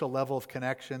superficial level of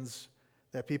connections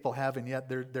that people have, and yet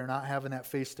they're not having that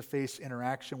face-to-face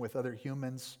interaction with other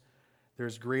humans.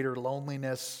 There's greater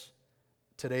loneliness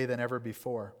today than ever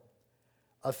before.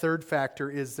 A third factor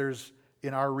is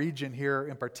in our region here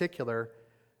in particular,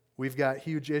 we've got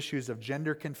huge issues of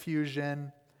gender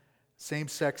confusion,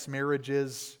 same-sex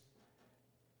marriages,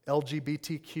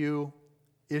 LGBTQ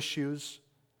issues,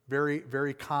 very,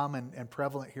 very common and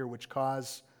prevalent here, which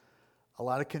cause a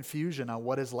lot of confusion on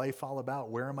what is life all about?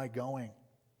 Where am I going?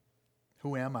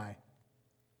 Who am I?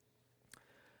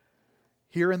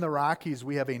 Here in the Rockies,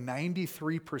 we have a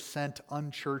 93%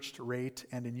 unchurched rate,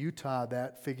 and in Utah,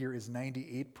 that figure is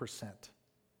 98%.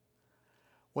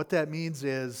 What that means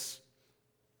is,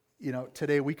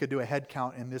 today we could do a head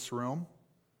count in this room.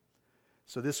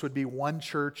 So this would be one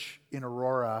church in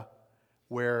Aurora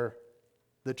where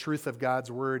the truth of God's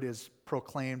word is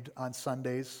proclaimed on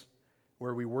Sundays,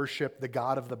 where we worship the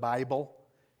God of the Bible,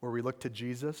 where we look to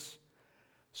Jesus.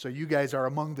 So you guys are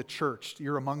among the church.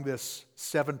 You're among this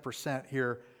 7%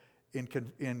 here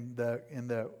in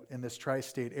this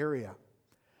tri-state area.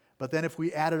 But then if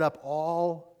we added up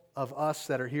all of us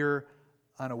that are here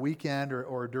on a weekend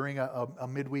or during a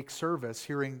midweek service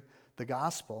hearing the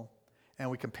gospel,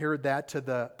 and we compared that to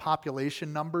the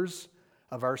population numbers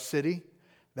of our city,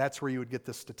 that's where you would get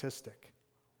the statistic.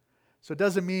 So it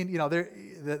doesn't mean,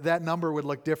 that number would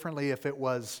look differently if it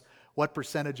was what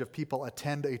percentage of people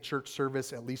attend a church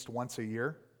service at least once a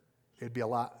year. It'd be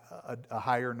a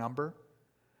higher number.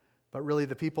 But really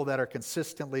the people that are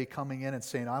consistently coming in and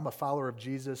saying, I'm a follower of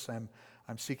Jesus,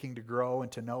 I'm seeking to grow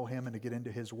and to know him and to get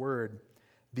into his word,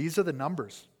 these are the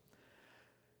numbers.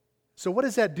 So what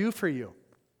does that do for you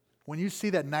when you see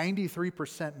that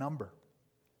 93% number?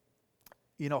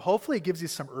 Hopefully it gives you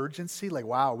some urgency, like,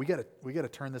 wow, we got to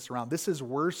turn this around. This is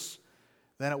worse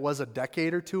than it was a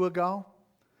decade or two ago.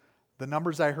 The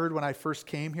numbers I heard when I first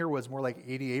came here was more like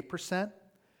 88%,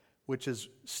 which is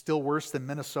still worse than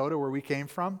Minnesota, where we came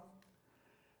from.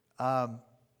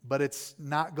 But it's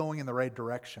not going in the right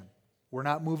direction. We're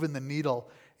not moving the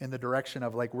needle in the direction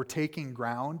of, like, we're taking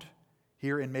ground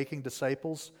here in making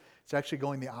disciples. It's actually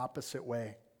going the opposite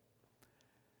way.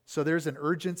 So there's an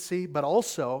urgency, but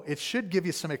also it should give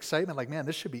you some excitement, like, man,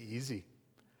 this should be easy.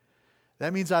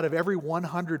 That means out of every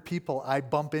 100 people I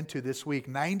bump into this week,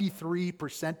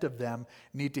 93% of them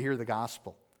need to hear the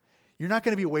gospel. You're not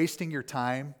going to be wasting your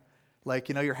time. Like,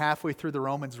 you're halfway through the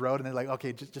Romans road and they're like,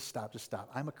 okay, just stop.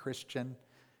 I'm a Christian.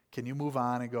 Can you move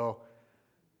on? And go,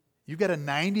 you've got a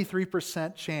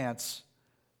 93% chance,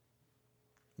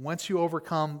 once you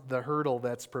overcome the hurdle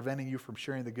that's preventing you from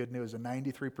sharing the good news, a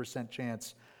 93%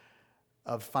 chance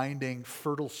of finding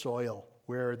fertile soil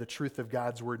where the truth of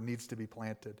God's word needs to be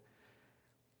planted.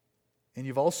 And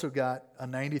you've also got a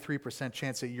 93%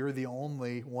 chance that you're the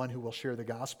only one who will share the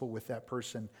gospel with that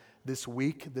person this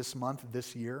week, this month,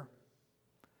 this year.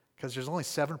 Because there's only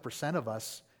 7% of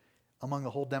us among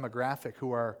the whole demographic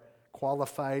who are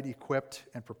qualified, equipped,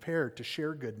 and prepared to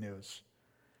share good news.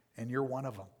 And you're one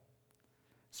of them.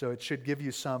 So it should give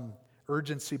you some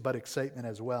urgency but excitement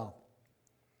as well.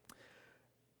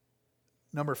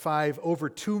 Number 5, over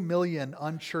 2 million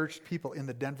unchurched people in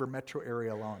the Denver metro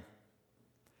area alone.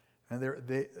 And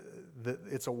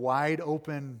it's a wide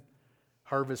open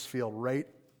harvest field right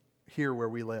here where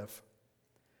we live.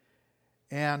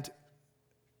 And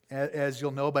as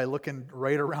you'll know by looking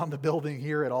right around the building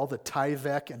here at all the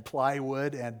Tyvek and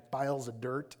plywood and piles of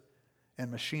dirt and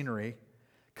machinery,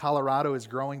 Colorado is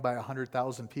growing by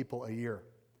 100,000 people a year.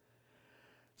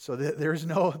 So there's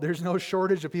no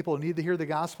shortage of people who need to hear the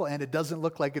gospel, and it doesn't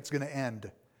look like it's going to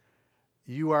end.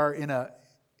 You are in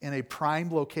a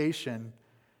prime location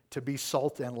to be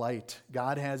salt and light.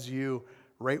 God has you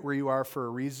right where you are for a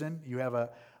reason. You have a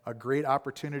great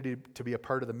opportunity to be a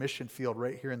part of the mission field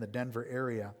right here in the Denver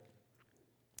area.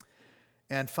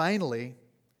 And finally,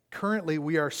 currently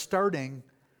we are starting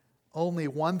only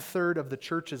 1/3 of the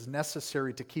churches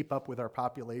necessary to keep up with our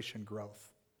population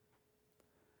growth.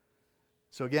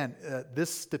 So again, this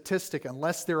statistic,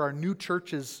 unless there are new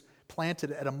churches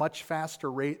planted at a much faster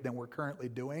rate than we're currently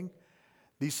doing,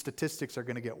 these statistics are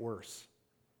going to get worse.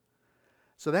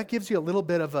 So that gives you a little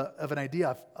bit of an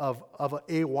idea of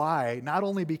a why, not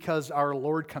only because our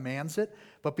Lord commands it,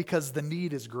 but because the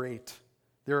need is great.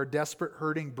 There are desperate,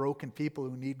 hurting, broken people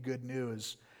who need good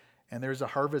news. And there's a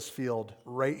harvest field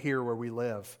right here where we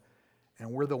live.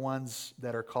 And we're the ones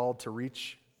that are called to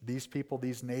reach these people,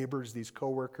 these neighbors, these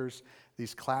coworkers,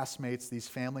 these classmates, these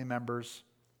family members,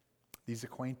 these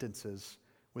acquaintances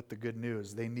with the good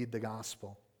news. They need the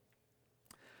gospel.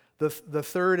 The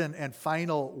third and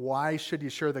final why should you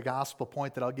share the gospel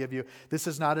point that I'll give you, this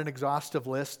is not an exhaustive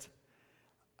list.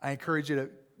 I encourage you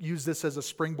to use this as a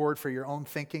springboard for your own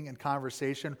thinking and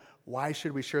conversation. Why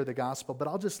should we share the gospel? But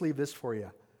I'll just leave this for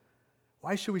you.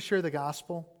 Why should we share the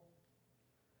gospel?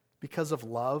 Because of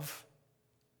love,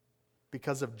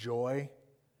 because of joy,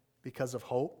 because of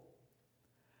hope.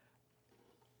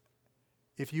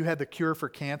 If you had the cure for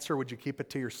cancer, would you keep it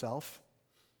to yourself?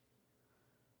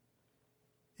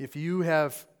 If you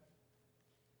have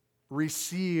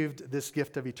received this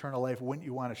gift of eternal life, wouldn't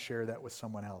you want to share that with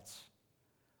someone else?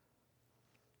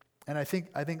 And I think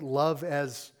love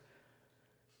as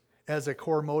a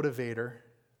core motivator.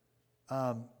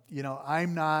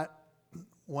 I'm not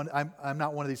one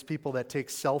of these people that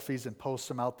takes selfies and posts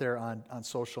them out there on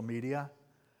social media.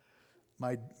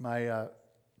 My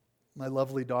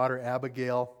lovely daughter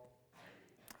Abigail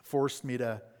forced me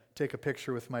to take a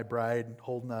picture with my bride,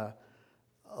 holding a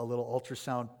little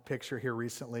ultrasound picture here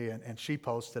recently, and she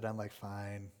posted. I'm like,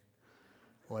 fine,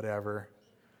 whatever.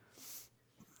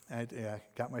 I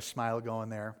got my smile going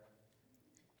there.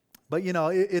 But,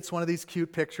 it's one of these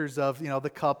cute pictures of,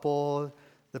 the couple,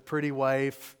 the pretty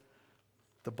wife,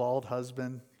 the bald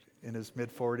husband in his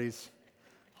mid-40s,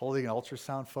 holding an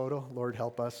ultrasound photo. Lord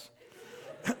help us.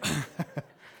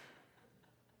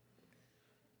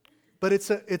 But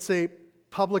it's a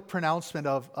public pronouncement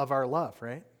of our love,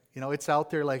 right? It's out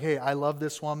there like, hey, I love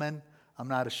this woman. I'm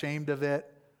not ashamed of it.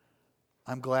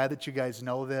 I'm glad that you guys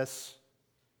know this.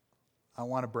 I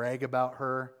want to brag about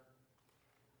her.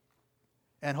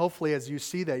 And hopefully as you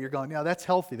see that, you're going, yeah, that's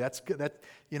healthy. That's good.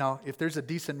 If there's a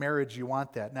decent marriage, you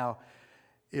want that. Now,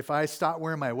 if I stop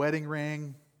wearing my wedding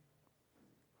ring,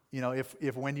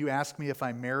 if when you ask me if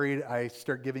I'm married, I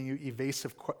start giving you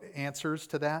evasive answers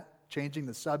to that, changing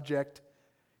the subject,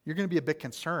 you're going to be a bit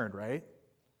concerned, right?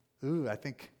 Ooh, I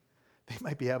think they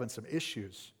might be having some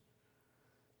issues.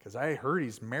 Because I heard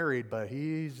he's married, but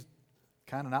he's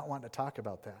kind of not wanting to talk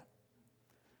about that.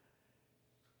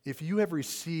 If you have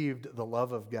received the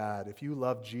love of God, if you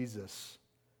love Jesus,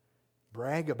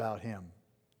 brag about him.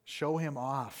 Show him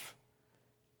off.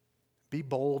 Be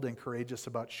bold and courageous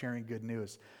about sharing good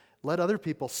news. Let other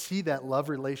people see that love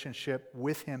relationship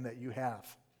with him that you have.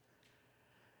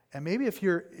 And maybe if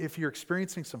you're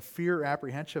experiencing some fear or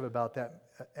apprehension about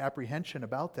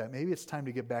that, maybe it's time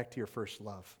to get back to your first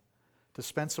love, to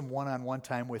spend some one-on-one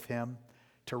time with him,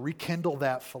 to rekindle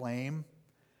that flame,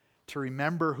 to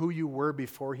remember who you were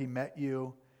before he met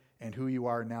you and who you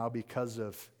are now because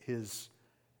of his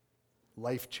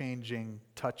life-changing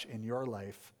touch in your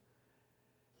life,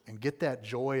 and get that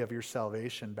joy of your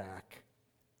salvation back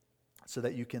so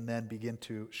that you can then begin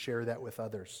to share that with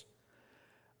others.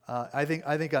 I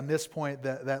think on this point,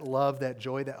 that love, that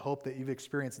joy, that hope that you've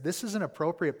experienced, this is an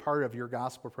appropriate part of your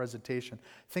gospel presentation.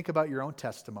 Think about your own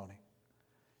testimony.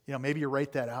 Maybe you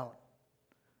write that out.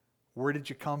 Where did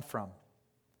you come from?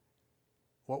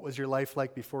 What was your life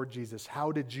like before Jesus?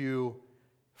 How did you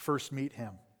first meet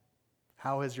him?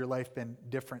 How has your life been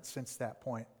different since that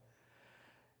point?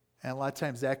 And a lot of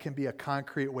times that can be a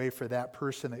concrete way for that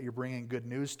person that you're bringing good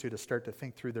news to start to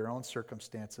think through their own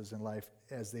circumstances in life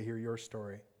as they hear your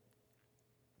story.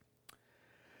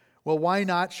 Well, why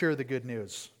not share the good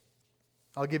news?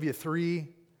 I'll give you 3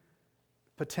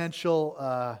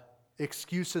 potential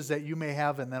excuses that you may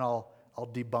have, and then I'll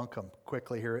debunk them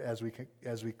quickly here as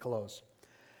we close.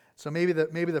 So maybe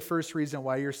the first reason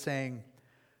why you're saying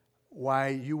why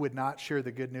you would not share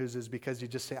the good news is because you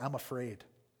just say, I'm afraid.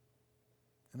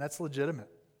 And that's legitimate.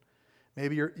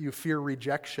 Maybe you fear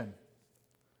rejection.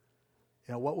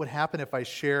 What would happen if I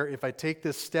take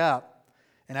this step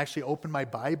and actually open my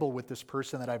Bible with this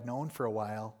person that I've known for a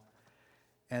while,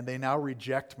 and they now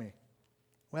reject me?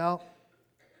 Well,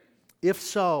 if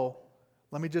so,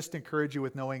 let me just encourage you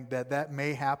with knowing that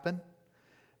may happen,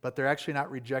 but they're actually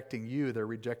not rejecting you, they're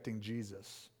rejecting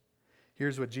Jesus.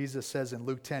 Here's what Jesus says in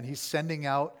Luke 10. He's sending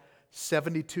out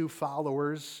 72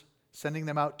 followers, sending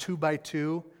them out 2 by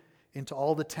 2 into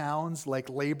all the towns like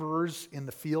laborers in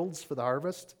the fields for the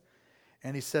harvest.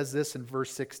 And he says this in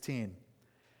verse 16.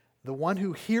 The one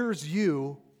who hears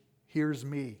you hears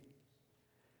me,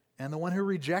 and the one who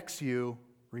rejects you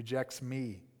rejects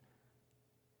me.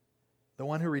 The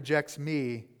one who rejects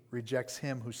me rejects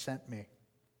him who sent me.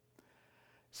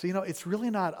 So, it's really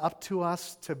not up to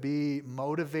us to be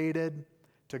motivated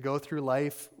to go through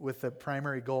life with the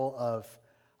primary goal of,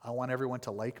 I want everyone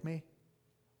to like me.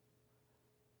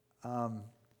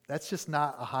 That's just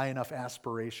not a high enough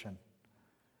aspiration.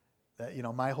 That,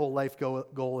 my whole life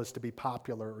goal is to be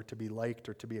popular or to be liked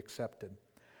or to be accepted.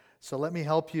 So let me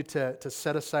help you to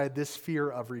set aside this fear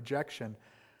of rejection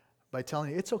by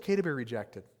telling you it's okay to be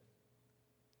rejected.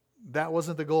 That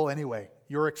wasn't the goal anyway.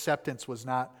 Your acceptance was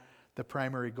not the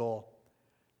primary goal.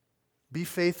 Be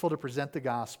faithful to present the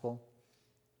gospel.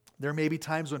 There may be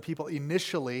times when people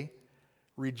initially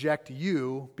reject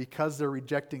you because they're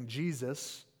rejecting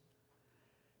Jesus,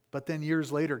 but then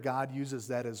years later, God uses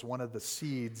that as one of the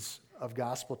seeds of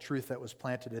gospel truth that was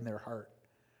planted in their heart.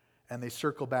 And they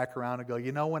circle back around and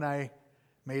go, when I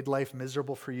made life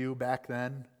miserable for you back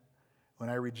then, when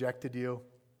I rejected you,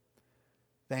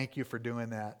 thank you for doing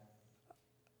that.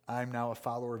 I'm now a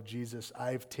follower of Jesus.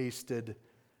 I've tasted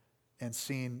and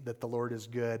seen that the Lord is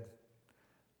good.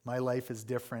 My life is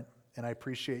different, and I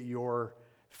appreciate your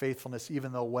faithfulness,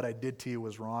 even though what I did to you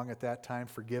was wrong at that time.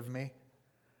 Forgive me.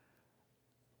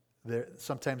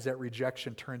 Sometimes that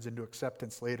rejection turns into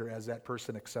acceptance later as that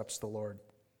person accepts the Lord.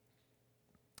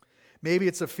 Maybe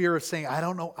it's a fear of saying, I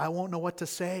don't know, I won't know what to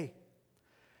say.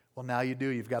 Well, now you do.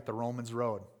 You've got the Romans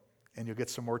Road, and you'll get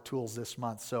some more tools this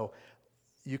month. So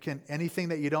anything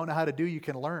that you don't know how to do, you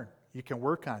can learn, you can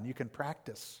work on, you can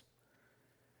practice.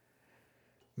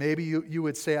 Maybe you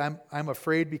would say, I'm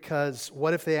afraid because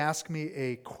what if they ask me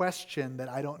a question that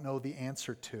I don't know the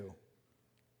answer to?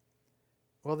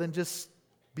 Well, then just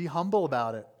be humble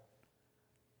about it.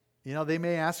 They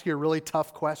may ask you a really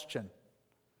tough question.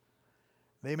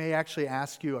 They may actually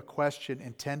ask you a question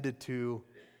intended to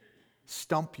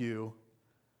stump you,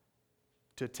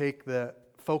 to take the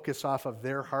focus off of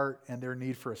their heart and their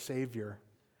need for a Savior,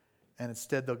 and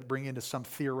instead they'll bring you into some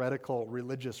theoretical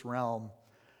religious realm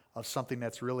of something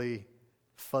that's really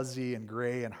fuzzy and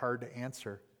gray and hard to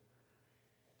answer.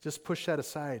 Just push that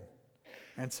aside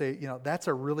and say, that's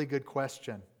a really good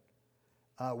question.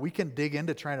 We can dig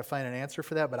into trying to find an answer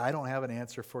for that, but I don't have an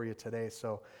answer for you today,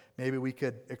 so maybe we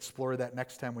could explore that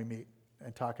next time we meet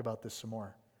and talk about this some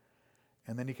more.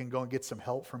 And then you can go and get some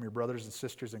help from your brothers and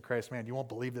sisters in Christ. Man, you won't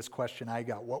believe this question I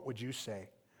got. What would you say?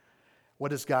 What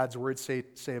does God's Word say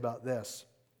about this?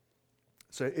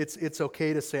 So it's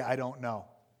okay to say, I don't know.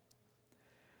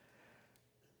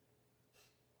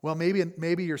 Well, maybe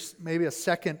a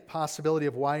second possibility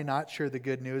of why not share the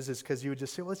good news is because you would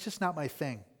just say, well, it's just not my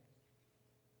thing.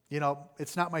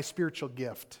 It's not my spiritual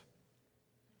gift.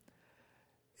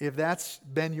 If that's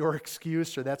been your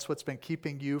excuse or that's what's been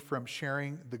keeping you from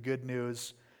sharing the good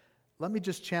news, let me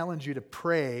just challenge you to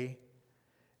pray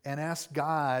and ask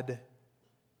God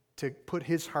to put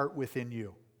His heart within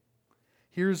you.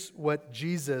 Here's what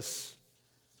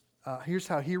here's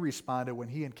how He responded when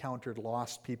He encountered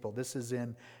lost people. This is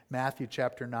in Matthew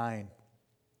chapter 9.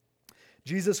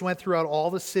 Jesus went throughout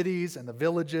all the cities and the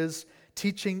villages,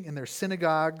 teaching in their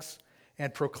synagogues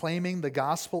and proclaiming the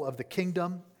gospel of the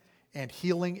kingdom and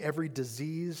healing every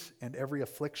disease and every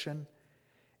affliction.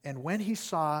 And when He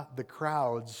saw the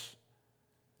crowds,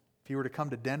 if He were to come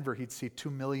to Denver, He'd see 2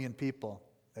 million people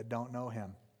that don't know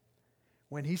Him.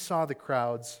 When He saw the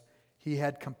crowds, He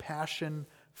had compassion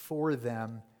for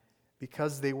them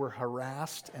because they were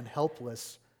harassed and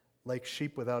helpless like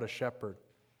sheep without a shepherd.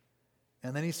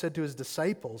 And then He said to His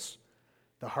disciples,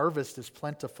 the harvest is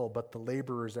plentiful, but the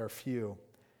laborers are few.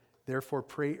 Therefore,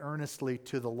 pray earnestly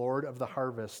to the Lord of the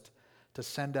harvest to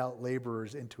send out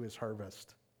laborers into His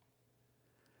harvest.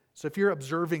 So if you're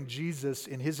observing Jesus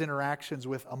in His interactions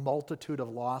with a multitude of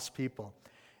lost people,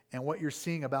 and what you're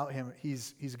seeing about Him,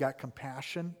 He's got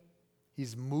compassion.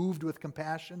 He's moved with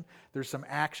compassion. There's some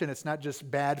action. It's not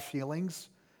just bad feelings,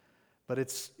 but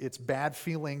it's bad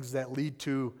feelings that lead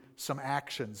to some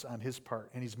actions on His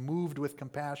part. And He's moved with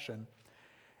compassion.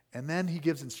 And then He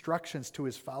gives instructions to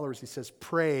His followers. He says,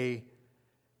 pray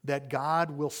that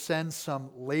God will send some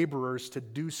laborers to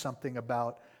do something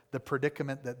about the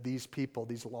predicament that these people,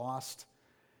 these lost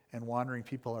and wandering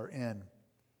people, are in.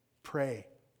 Pray.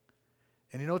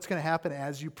 And you know what's going to happen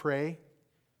as you pray?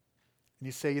 And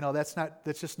you say,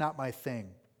 that's just not my thing.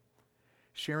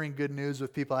 sharing good news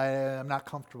with people. I'm not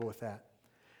comfortable with that.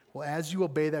 Well, as you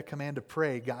obey that command to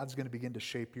pray, God's going to begin to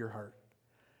shape your heart.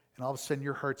 And all of a sudden,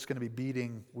 your heart's going to be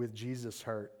beating with Jesus'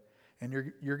 heart.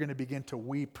 And you're going to begin to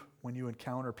weep when you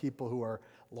encounter people who are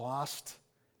lost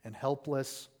and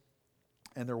helpless,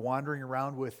 and they're wandering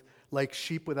around like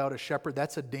sheep without a shepherd.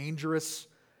 That's a dangerous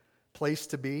place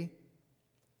to be.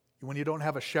 When you don't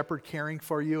have a shepherd caring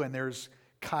for you and there's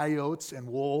coyotes and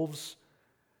wolves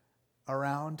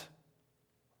around,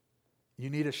 you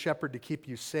need a shepherd to keep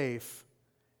you safe.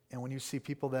 And when you see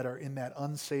people that are in that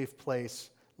unsafe place,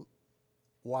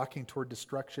 walking toward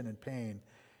destruction and pain,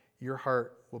 your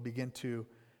heart will begin to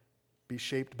be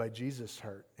shaped by Jesus'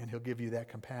 heart, and He'll give you that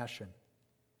compassion.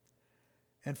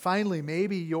 And finally,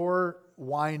 maybe your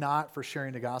why not for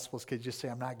sharing the gospel is because you just say,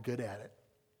 I'm not good at it.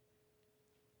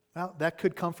 Well, that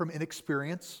could come from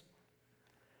inexperience.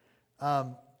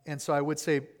 And so I would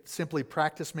say simply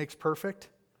practice makes perfect.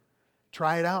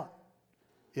 Try it out,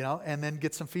 and then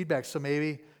get some feedback. So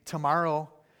maybe tomorrow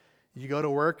you go to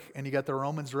work and you got the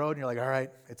Romans Road and you're like, all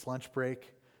right, it's lunch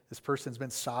break. This person's been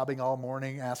sobbing all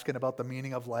morning, asking about the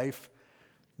meaning of life.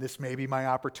 This may be my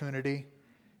opportunity.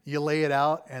 You lay it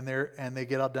out and they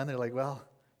get all done. They're like, well,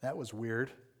 that was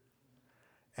weird.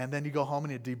 And then you go home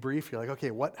and you debrief. You're like,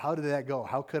 okay, how did that go?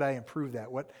 How could I improve that?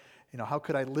 How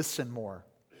could I listen more?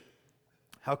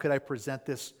 How could I present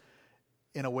this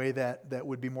in a way that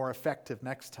would be more effective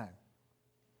next time?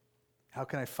 How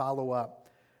can I follow up?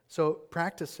 So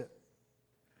practice it.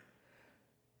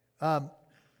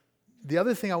 The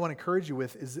other thing I want to encourage you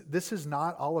with is that this is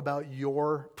not all about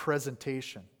your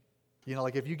presentation.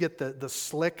 Like if you get the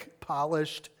slick,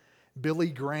 polished,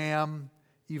 Billy Graham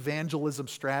evangelism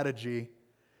strategy,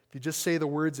 if you just say the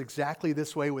words exactly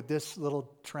this way with this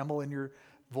little tremble in your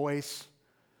voice,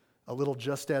 a little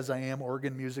Just As I Am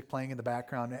organ music playing in the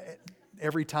background,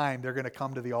 every time they're going to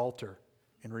come to the altar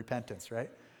in repentance, right?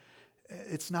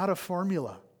 It's not a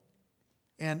formula.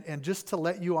 And just to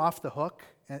let you off the hook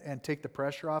and take the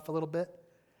pressure off a little bit,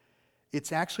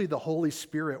 it's actually the Holy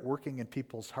Spirit working in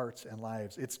people's hearts and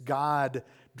lives. It's God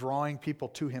drawing people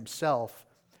to Himself.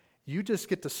 You just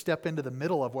get to step into the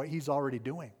middle of what He's already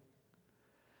doing.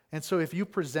 And so if you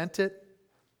present it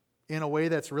in a way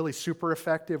that's really super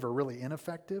effective or really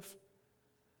ineffective,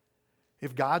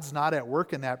 if God's not at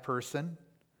work in that person,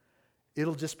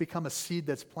 it'll just become a seed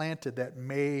that's planted that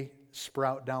may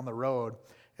sprout down the road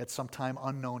at some time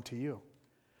unknown to you.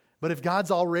 But if God's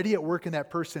already at work in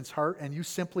that person's heart and you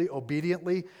simply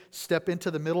obediently step into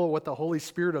the middle of what the Holy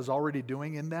Spirit is already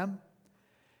doing in them,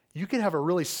 you can have a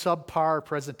really subpar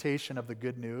presentation of the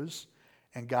good news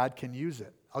and God can use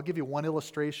it. I'll give you one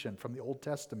illustration from the Old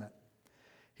Testament.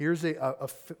 Here's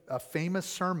a famous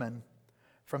sermon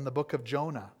from the book of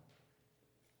Jonah.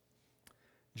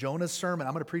 Jonah's sermon.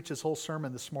 I'm going to preach this whole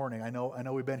sermon this morning. I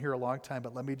know we've been here a long time,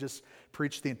 but let me just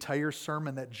preach the entire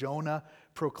sermon that Jonah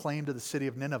proclaimed to the city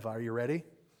of Nineveh. Are you ready?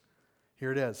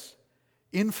 Here it is.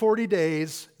 In 40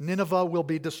 days, Nineveh will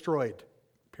be destroyed.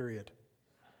 Period.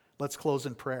 Let's close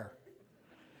in prayer.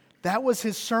 That was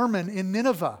his sermon in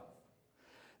Nineveh.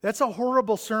 That's a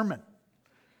horrible sermon.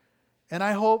 And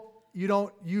I hope you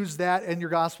don't use that in your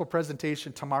gospel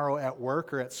presentation tomorrow at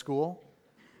work or at school.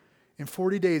 In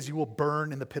 40 days, you will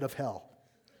burn in the pit of hell.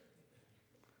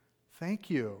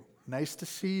 Thank you. Nice to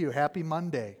see you. Happy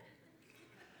Monday.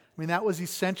 I mean, that was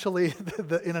essentially,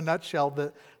 in a nutshell,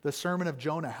 the sermon of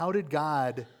Jonah. How did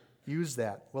God use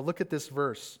that? Well, look at this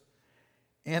verse.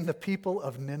 And the people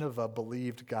of Nineveh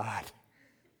believed God.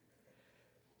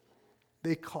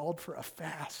 They called for a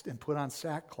fast and put on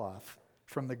sackcloth,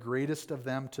 from the greatest of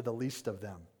them to the least of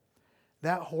them.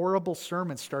 That horrible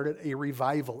sermon started a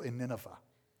revival in Nineveh.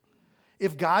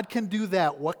 If God can do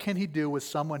that, what can He do with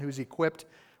someone who's equipped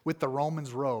with the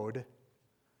Romans Road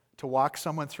to walk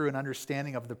someone through an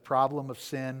understanding of the problem of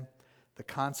sin, the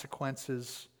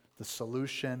consequences, the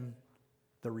solution,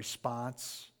 the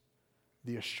response,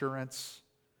 the assurance,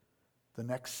 the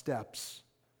next steps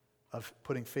of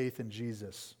putting faith in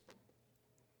Jesus?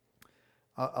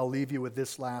 I'll leave you with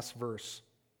this last verse.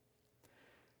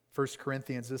 1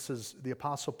 Corinthians, this is the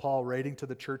Apostle Paul writing to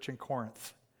the church in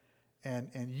Corinth.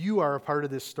 And you are a part of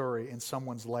this story in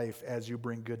someone's life as you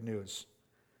bring good news.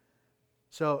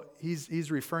 So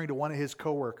he's referring to one of his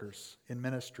co-workers in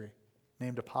ministry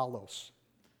named Apollos.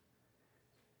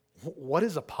 What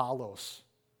is Apollos?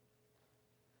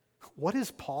 What is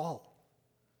Paul?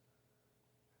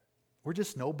 We're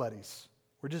just nobodies.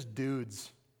 We're just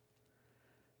dudes.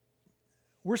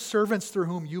 We're servants through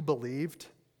whom you believed,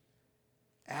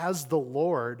 as the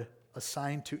Lord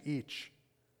assigned to each.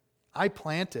 I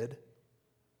planted,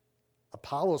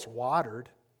 Apollos watered,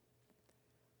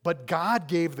 but God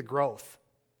gave the growth.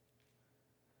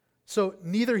 So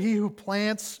neither he who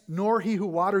plants nor he who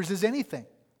waters is anything,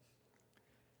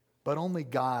 but only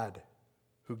God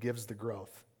who gives the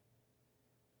growth.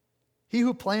 He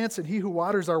who plants and he who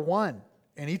waters are one,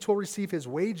 and each will receive his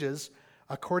wages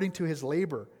according to his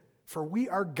labor. For we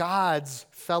are God's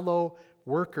fellow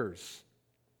workers.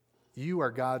 You are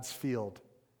God's field,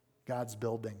 God's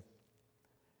building.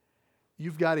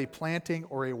 You've got a planting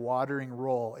or a watering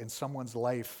role in someone's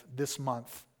life this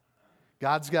month.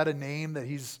 God's got a name that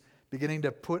he's beginning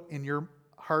to put in your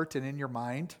heart and in your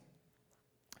mind.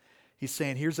 He's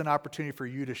saying, here's an opportunity for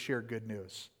you to share good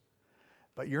news.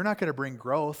 But you're not going to bring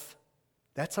growth.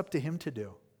 That's up to him to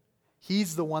do.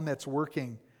 He's the one that's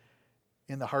working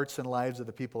in the hearts and lives of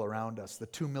the people around us, the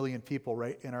 2 million people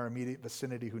right in our immediate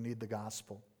vicinity who need the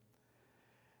gospel.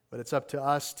 But it's up to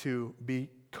us to be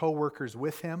co-workers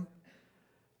with him,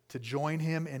 to join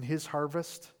him in his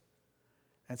harvest,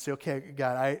 and say, okay,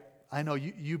 God, I know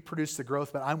you produce the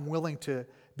growth, but I'm willing to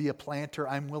be a planter.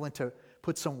 I'm willing to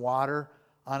put some water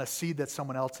on a seed that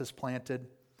someone else has planted,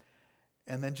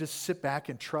 and then just sit back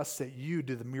and trust that you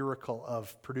do the miracle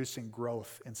of producing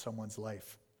growth in someone's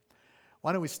life.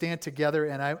 Why don't we stand together,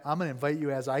 and I'm going to invite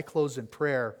you as I close in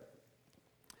prayer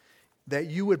that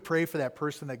you would pray for that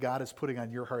person that God is putting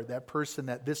on your heart, that person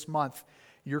that this month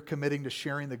you're committing to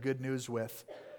sharing the good news with.